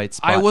weren't in the right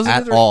spot I wasn't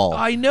at in the- all.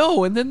 I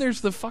know, and then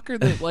there's the fucker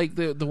that like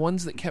the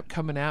ones that kept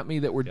coming at me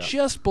that were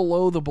just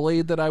below the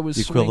blade that I was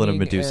the equivalent of swinging,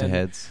 Medusa and-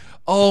 heads.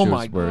 Oh Sure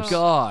my is worse.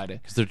 god!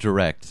 Because they're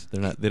direct.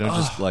 They're not. They don't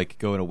just like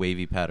go in a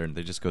wavy pattern.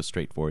 They just go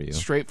straight for you.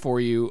 Straight for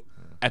you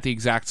at the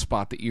exact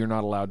spot that you're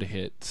not allowed to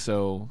hit.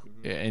 So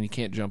and you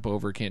can't jump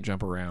over, can't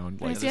jump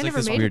around. Like, See, I There's like never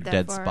this made it weird that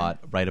dead far. spot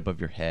right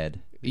above your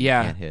head. that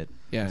Yeah. you can't hit.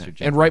 yeah, unless you're and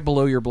jumping. right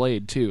below your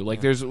blade too.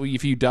 Like there's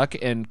if you duck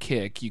and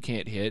kick, you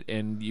can't hit,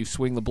 and you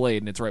swing the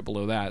blade, and it's right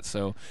below that.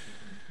 So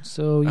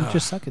So you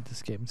just suck at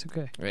this game. It's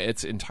okay.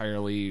 it's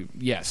entirely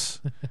yes,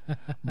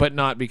 but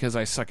not because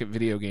I suck at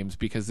video games.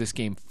 Because this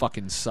game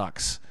fucking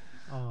sucks.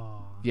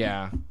 Oh.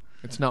 Yeah,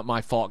 it's not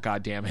my fault.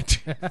 God damn it!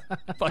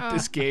 Fuck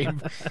this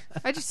game.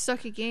 I just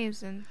suck at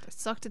games, and I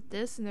sucked at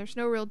this, and there's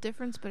no real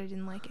difference, but I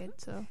didn't like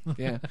it, so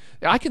Yeah,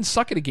 I can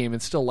suck at a game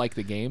and still like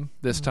the game.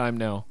 This time,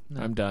 no,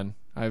 I'm done.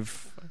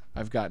 I've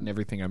gotten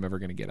everything I'm ever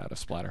going to get out of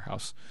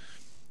Splatterhouse.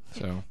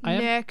 So I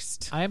am-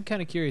 next. I am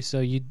kind of curious. So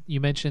you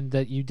mentioned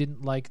that you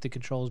didn't like the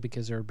controls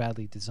because they're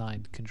badly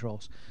designed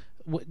controls.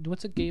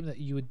 What's a game that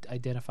you would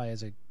identify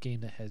as a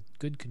game that had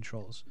good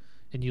controls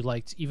and you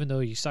liked, even though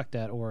you sucked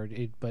at,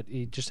 but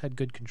it just had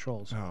good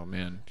controls? oh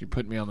man, you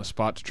put me on the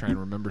spot to try and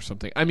remember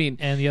something. I mean,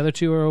 And the other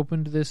two are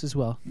open to this as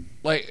well.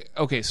 like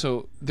okay,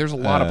 so there's a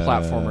lot of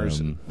platformers.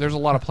 Um. There's a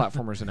lot of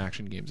platformers and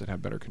action games that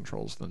have better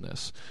controls than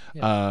this.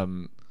 Yeah.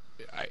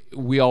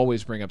 We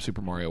always bring up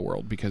Super Mario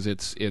World because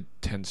it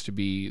tends to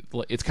be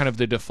it's kind of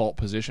the default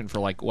position for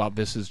like, wow,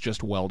 this is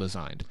just well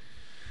designed.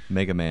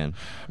 Mega Man.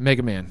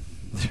 Mega Man.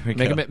 There we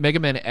go. Mega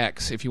Man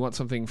X. If you want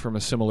something from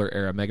a similar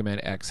era, Mega Man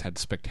X had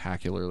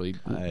spectacularly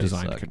I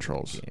designed suck at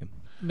controls. the game.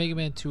 Mega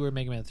Man 2 or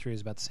Mega Man 3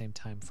 is about the same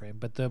time frame,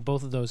 but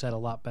both of those had a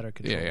lot better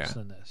controls Yeah.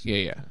 than this.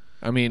 Yeah.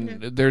 I mean,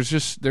 there's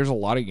a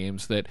lot of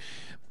games that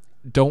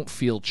don't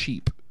feel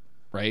cheap,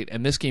 right?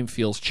 And this game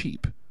feels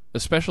cheap,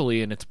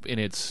 especially in its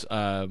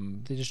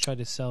They just tried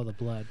to sell the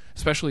blood.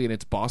 especially in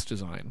its boss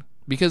design.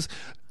 Because,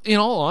 in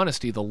all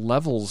honesty, the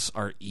levels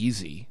are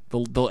easy.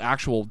 The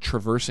actual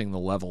traversing the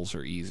levels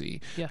are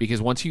easy. Yeah. Because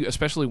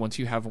especially once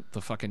you have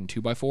the fucking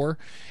 2x4,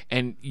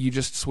 and you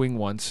just swing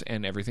once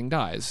and everything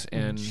dies.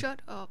 And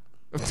Shut up.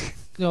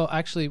 No,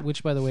 actually,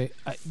 which by the way,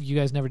 you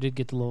guys never did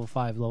get to level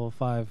 5. Level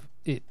 5,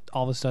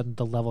 all of a sudden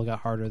the level got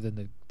harder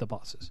than the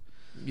bosses.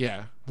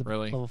 yeah,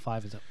 really. Level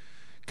 5 is up.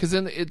 Because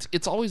then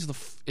it's always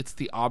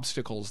the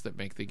obstacles that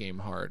make the game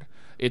hard.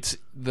 It's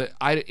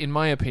in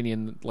my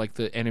opinion, like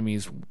the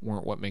enemies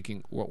weren't what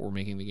were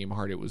making the game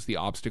hard. It was the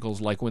obstacles,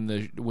 like when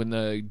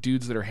the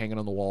dudes that are hanging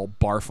on the wall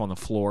barf on the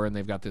floor and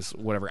they've got this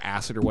whatever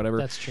acid or whatever.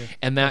 That's true.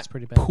 And That's that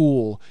pretty bad.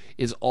 pool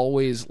is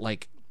always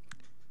like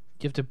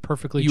You have to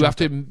perfectly you jump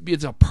have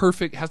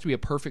to. it. Has to be a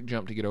perfect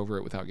jump to get over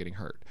it without getting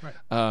hurt. Right.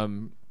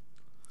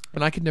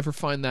 And I could never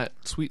find that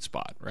sweet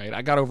spot, right?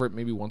 I got over it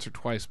maybe once or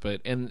twice,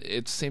 and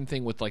it's same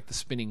thing with like the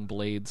spinning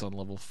blades on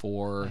level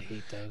 4. I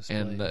hate those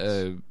and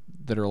blades.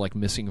 that are like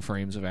missing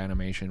frames of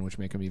animation, which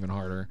make them even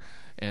harder.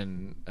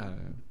 And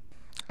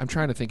I'm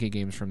trying to think of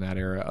games from that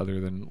era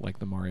other than like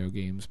the Mario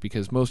games,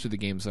 because most of the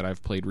games that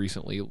I've played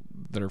recently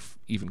that are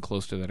even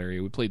close to that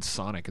area, we played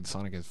Sonic, and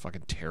Sonic has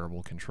fucking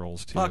terrible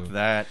controls too. Fuck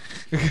that.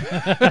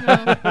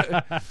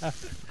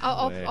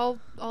 I'll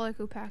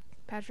echo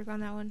Patrick on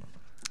that one.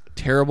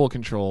 Terrible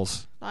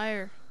controls.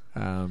 Liar.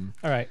 All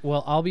right.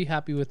 Well, I'll be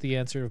happy with the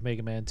answer of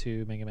Mega Man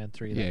 2, Mega Man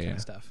 3, that kind of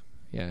stuff.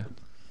 Yeah.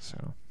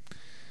 So,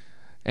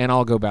 and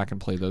I'll go back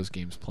and play those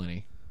games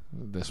plenty.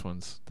 This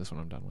one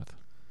I'm done with.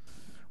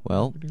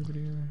 Well,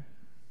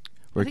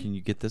 where can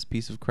you get this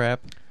piece of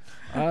crap?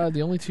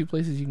 The only 2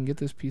 places you can get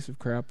this piece of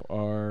crap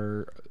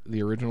are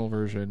the original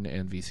version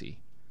and VC.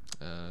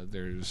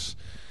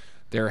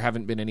 There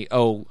haven't been any.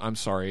 Oh, I'm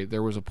sorry.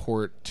 There was a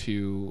port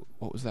to,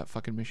 what was that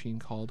fucking machine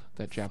called?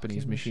 That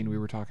Japanese machine we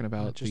were talking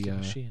about. Not just a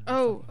machine.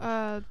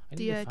 The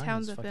the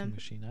Towns FM.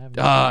 Machine. I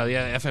have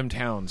Yeah, FM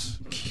Towns.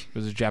 It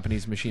was a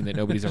Japanese machine that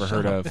nobody's ever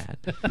heard of.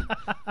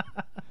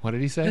 What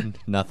did he say?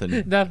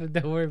 Nothing. Nothing.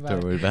 Don't worry about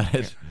Don't worry about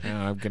it.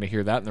 I'm going to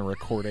hear that in the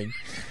recording.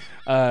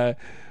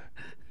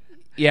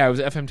 Yeah, it was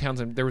FM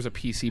Townsend. There was a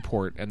PC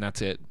port, and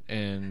that's it.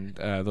 And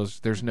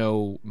there's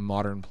no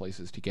modern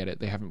places to get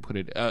it. They haven't put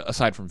it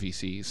aside from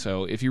VC.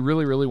 So if you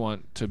really, really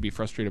want to be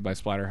frustrated by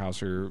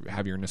Splatterhouse or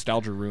have your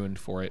nostalgia ruined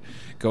for it,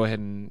 go ahead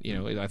and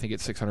I think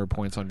it's 600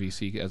 points on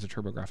VC as a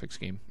TurboGrafx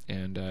game,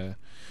 and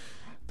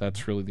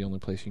that's really the only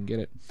place you can get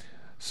it.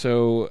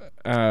 So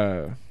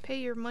Pay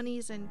your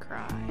monies and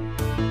cry.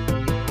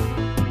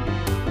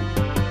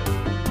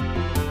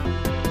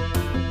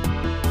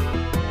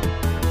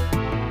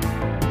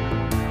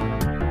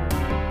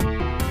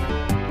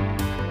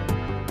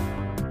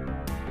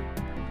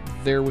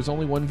 there was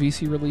only one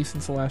VC release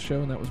since the last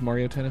show, and that was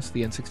Mario Tennis,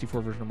 the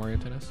N64 version of Mario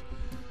Tennis.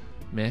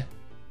 Meh.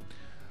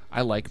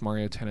 I like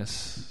Mario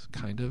Tennis,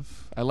 kind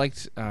of. I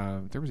liked,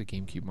 there was a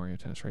GameCube Mario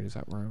Tennis, right? Is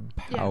that where I'm...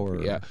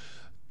 Power. Yeah.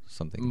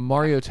 Something.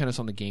 Mario Tennis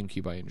on the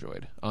GameCube I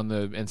enjoyed. On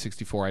the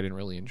N64 I didn't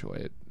really enjoy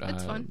it.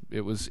 It's fun.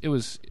 It was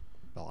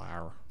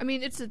I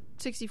mean, it's a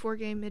 64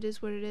 game. It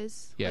is what it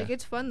is. Yeah. Like,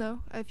 it's fun,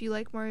 though. If you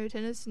like Mario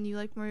Tennis and you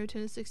like Mario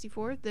Tennis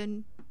 64,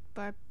 then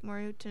buy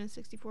Mario Tennis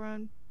 64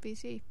 on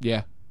VC.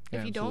 Yeah.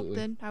 If you don't,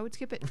 then I would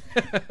skip it.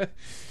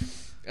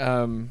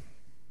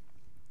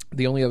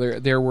 The only other...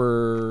 There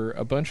were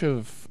a bunch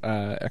of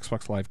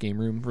Xbox Live Game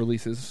Room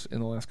releases in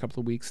the last couple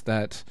of weeks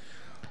that...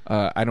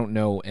 I don't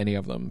know any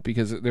of them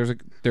because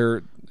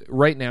there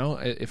right now,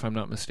 if I'm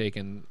not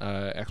mistaken,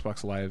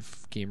 Xbox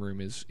Live Game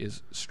Room is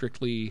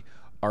strictly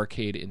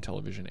arcade,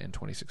 Intellivision, and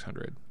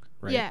 2600.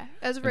 Right? Yeah,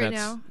 as of right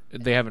now,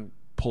 they haven't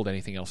pulled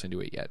anything else into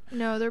it yet.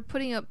 No, they're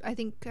putting up. I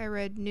think I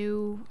read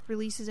new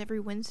releases every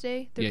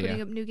Wednesday. They're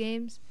putting up new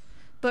games,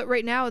 but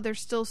right now they're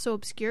still so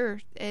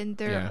obscure and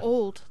they're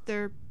old.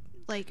 They're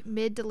like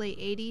mid to late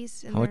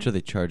 80s. And how much are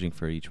they charging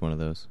for each one of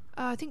those?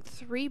 I think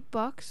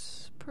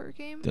 $3 per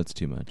game. That's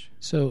too much.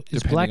 So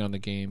is Depending Black on the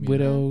game,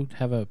 Widow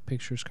have a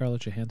picture of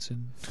Scarlett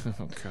Johansson?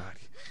 Oh God,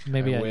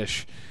 Maybe I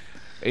wish.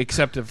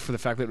 Except for the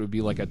fact that it would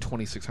be like a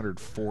 2600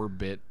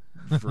 4-bit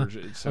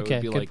version. So okay, it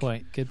would be good like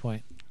point. Good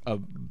point. A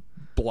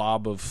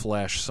blob of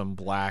flesh, some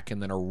black,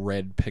 and then a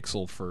red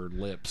pixel for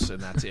lips,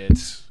 and that's it.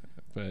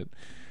 But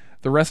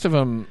the rest of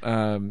them,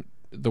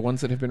 the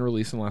ones that have been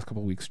released in the last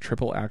couple of weeks: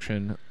 Triple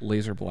Action,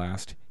 Laser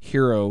Blast,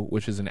 Hero,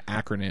 which is an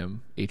acronym,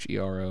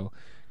 HERO,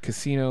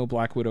 Casino,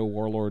 Black Widow,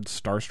 Warlord,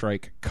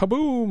 Starstrike,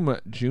 Kaboom,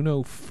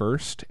 Juno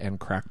First, and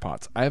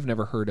Crackpots. I have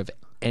never heard of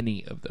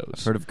any of those.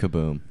 I've heard of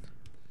Kaboom.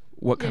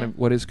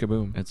 What is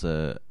Kaboom? It's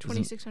a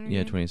 2600.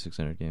 Yeah,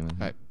 2600 game.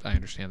 I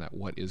understand that.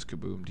 What is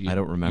Kaboom? I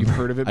don't remember. You've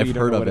heard of it, but I've you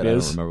don't heard know of what it. it I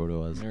is? don't remember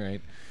what it was. All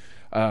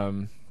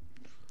right.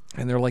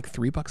 And they're like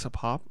 $3 a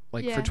pop,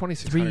 like for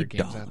 2600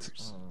 games.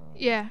 That's,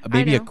 yeah,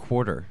 maybe I a know.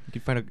 quarter. You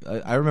could find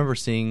I remember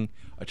seeing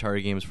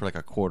Atari games for like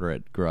a quarter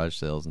at garage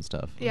sales and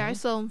stuff. Yeah, I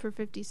sell them for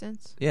 50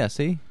 cents. Yeah,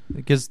 see,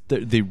 because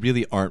they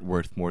really aren't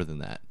worth more than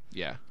that.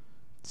 yeah.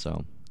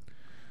 So,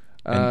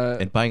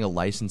 and buying a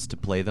license to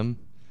play them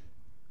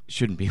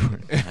shouldn't be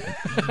worth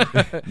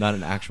that. Not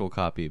an actual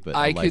copy, but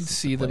I a could license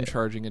see to play them it.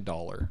 charging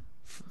 $1,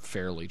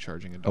 fairly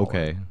charging $1.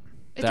 Okay,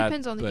 It That-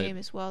 depends on the but- game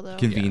as well, though.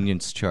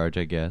 convenience charge,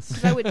 I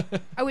guess. 'Cause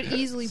I would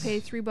easily pay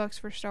 $3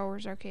 for Star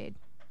Wars Arcade.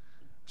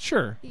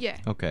 Sure. Yeah.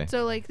 Okay,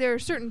 So like there are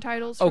certain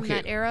titles from Okay.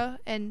 that era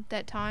and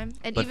that time,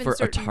 and but even for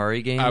certain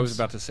Atari games, I was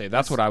about to say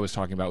that's what I was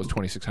talking about was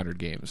 2600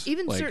 games.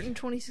 even Like, certain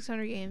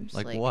 2600 games.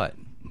 like what,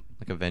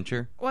 like a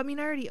venture? Well, I mean,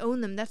 I already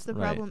own them. That's the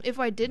Right. problem. If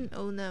I didn't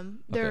own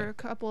them, there Okay. are a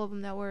couple of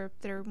them that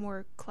are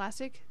more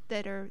classic,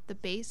 that are the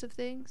base of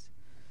things.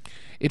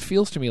 It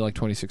feels to me like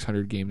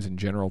 2600 games in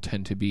general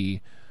tend to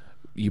be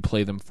you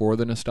play them for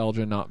the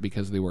nostalgia, not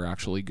because they were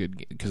actually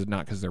good,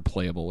 not because they're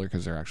playable or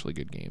because they're actually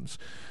good games.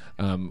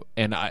 And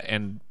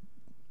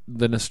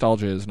the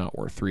nostalgia is not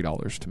worth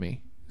 $3 to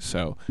me.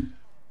 So,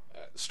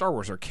 Star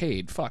Wars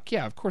Arcade, fuck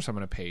yeah, of course I'm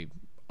going to pay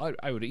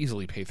I would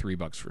easily pay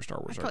 $3 for Star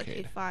I Wars probably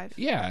Arcade. paid $5.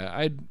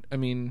 Yeah, I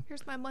mean,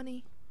 Here's my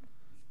money.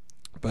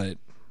 but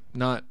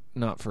not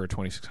for a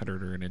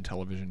 2600 or an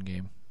Intellivision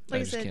game. Like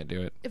I I just said, can't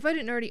do it. If I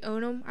didn't already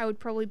own them, I would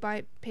probably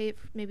pay it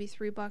for maybe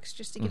 $3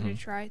 just to give it a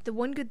try. The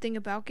one good thing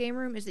about Game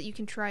Room is that you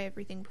can try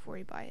everything before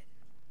you buy it.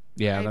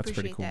 Yeah, I that's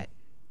appreciate pretty cool. that.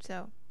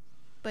 So,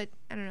 but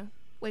I don't know.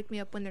 Wake me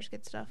up when there's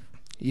good stuff.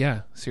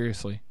 Yeah,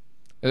 seriously.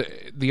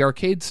 The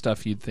arcade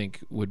stuff you'd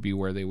think would be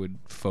where they would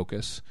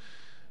focus.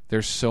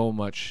 There's so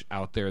much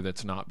out there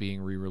that's not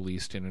being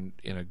re-released in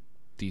a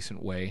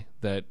decent way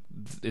that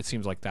it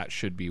seems like that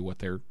should be what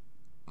they're,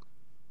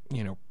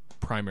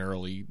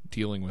 primarily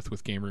dealing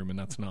with Game Room, and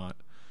that's not.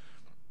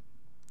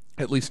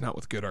 At least not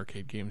with good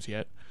arcade games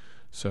yet.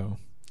 So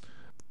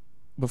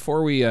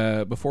before we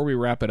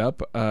wrap it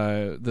up,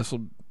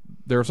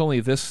 there's only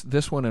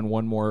this one and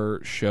one more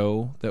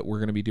show that we're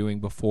going to be doing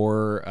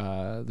before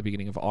the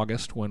beginning of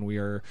August, when we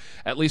are,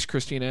 at least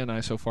Christina and I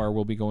so far,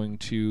 will be going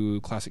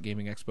to Classic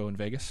Gaming Expo in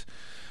Vegas.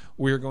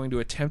 We're going to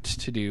attempt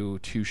to do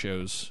 2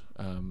 shows.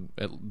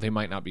 They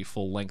might not be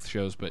full-length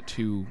shows, but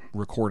 2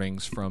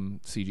 recordings from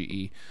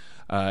CGE.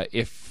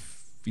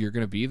 If you're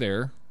going to be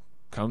there,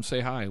 come say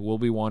hi. We'll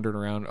be wandering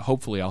around.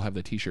 Hopefully, I'll have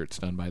the T-shirts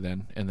done by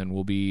then, and then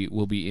we'll be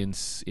in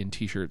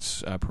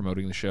T-shirts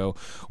promoting the show.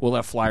 We'll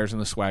have flyers in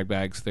the swag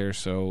bags there,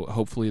 so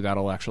hopefully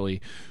that'll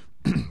actually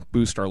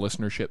boost our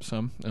listenership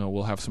some.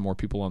 We'll have some more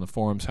people on the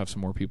forums, have some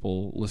more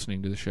people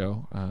listening to the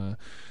show.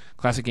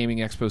 Classic Gaming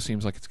Expo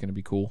seems like it's going to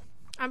be cool.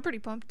 I'm pretty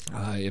pumped.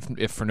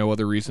 If for no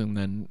other reason,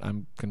 then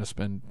I'm going to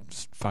spend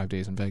 5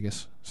 days in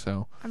Vegas.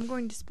 So I'm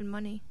going to spend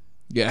money.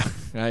 yeah,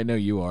 I know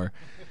you are.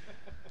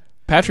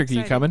 Patrick, are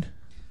you coming?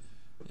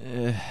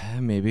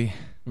 Maybe.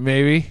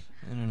 Maybe.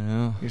 I don't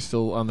know. You're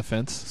still on the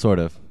fence. Sort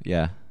of.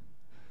 Yeah.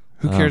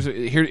 Who cares?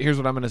 Here's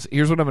what I'm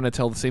gonna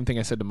tell. The same thing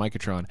I said to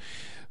Micatron.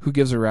 Who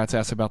gives a rat's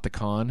ass about the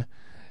con?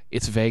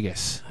 It's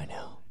Vegas. I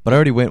know. But I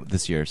already went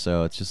this year,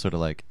 so it's just sort of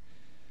like,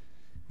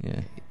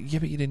 yeah. Yeah,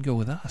 but you didn't go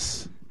with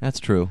us. That's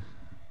true.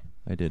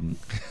 I didn't.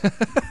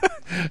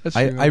 That's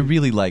I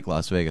really like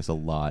Las Vegas a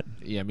lot,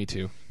 yeah, me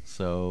too.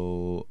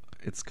 so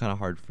it's kind of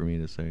hard for me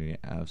to say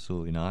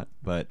absolutely not.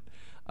 But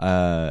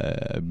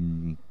I've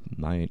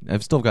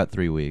still got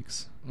 3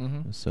 weeks,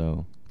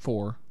 so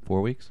 4.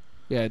 4 weeks.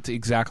 Yeah, it's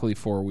exactly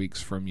 4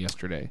 weeks from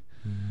yesterday.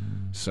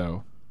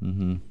 So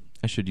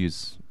I should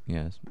use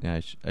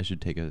I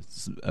should take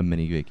a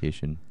mini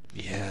vacation.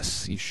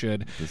 yes, you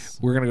should. This-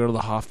 We're gonna go to the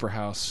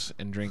Hofbrauhaus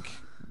and drink,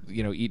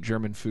 eat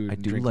German food I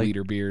and do drink like-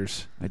 liter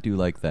beers. I do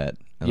like that.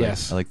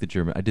 Yes. I like the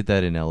German. I did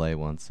that in LA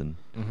once, and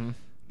Mm-hmm. man,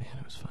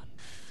 it was fun.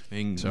 I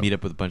can So- meet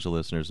up with a bunch of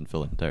listeners and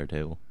fill an entire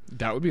table.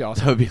 That would be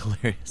awesome. That would be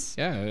hilarious.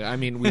 Yeah, I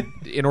mean,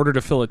 in order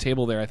to fill a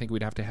table there, I think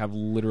we'd have to have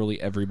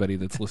literally everybody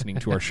that's listening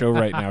to our show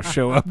right now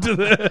show up to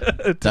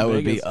the. That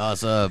would be Vegas.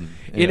 awesome.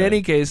 In Yeah.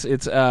 any case,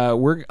 it's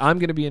I'm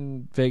going to be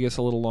in Vegas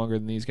a little longer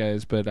than these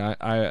guys, but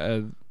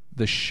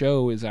the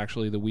show is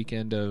actually the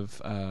weekend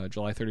of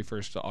July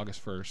 31st to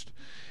August 1st,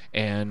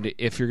 and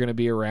if you're going to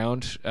be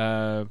around,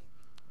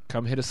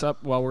 come hit us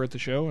up while we're at the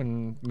show,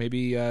 and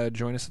maybe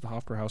join us at the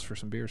Hofbrauhaus for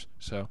some beers.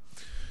 So.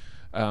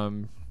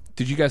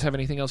 Did you guys have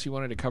anything else you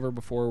wanted to cover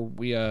before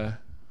we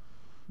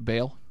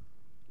bail?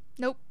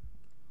 Nope.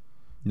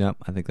 No,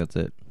 I think that's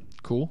it.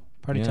 Cool.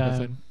 Party Yeah. time.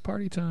 Nothing.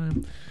 Party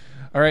time.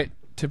 All right.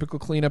 Typical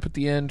cleanup at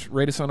the end.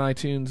 Rate us on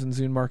iTunes and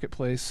Zune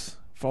Marketplace.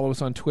 Follow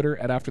us on Twitter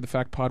at After the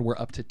Fact Pod. We're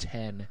up to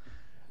 10.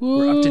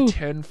 We're up to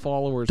 10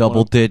 followers.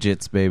 Double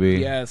digits, baby.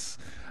 Yes.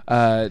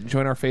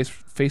 Join our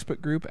Facebook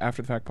group,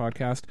 After the Fact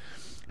Podcast.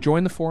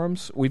 Join the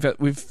forums. We've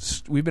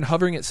been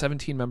hovering at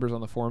 17 members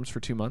on the forums for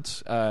 2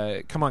 months.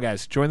 Come on,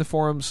 guys. Join the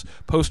forums.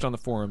 Post on the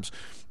forums.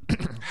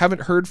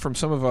 Haven't heard from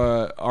some of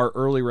our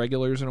early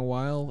regulars in a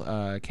while.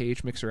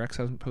 KH Mixer X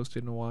hasn't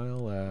posted in a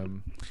while.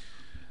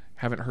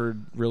 Haven't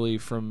heard really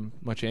from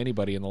much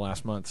anybody in the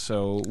last month.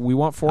 So we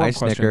want forum Hi,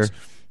 questions. Snicker.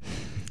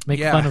 Make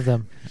Yeah. fun of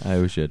them.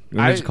 We should. We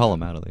I- should call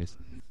them out at least.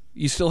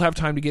 You still have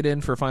time to get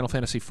in for Final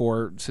Fantasy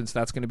IV, since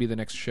that's going to be the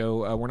next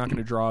show. We're not going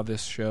to draw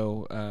this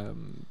show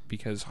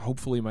because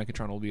hopefully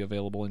Micatron will be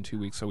available in 2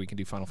 weeks, so we can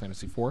do Final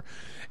Fantasy IV.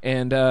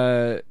 And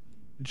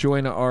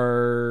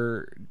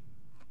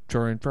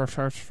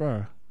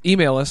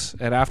email us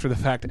at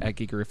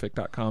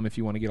afterthefact@geekerific.com if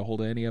you want to get a hold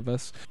of any of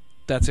us.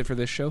 That's it for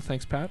this show.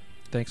 Thanks, Pat.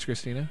 Thanks,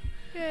 Christina.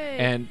 Yay.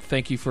 And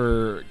thank you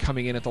for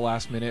coming in at the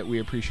last minute. We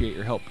appreciate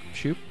your help.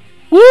 Shoot.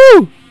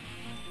 Woo!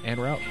 And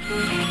we're out.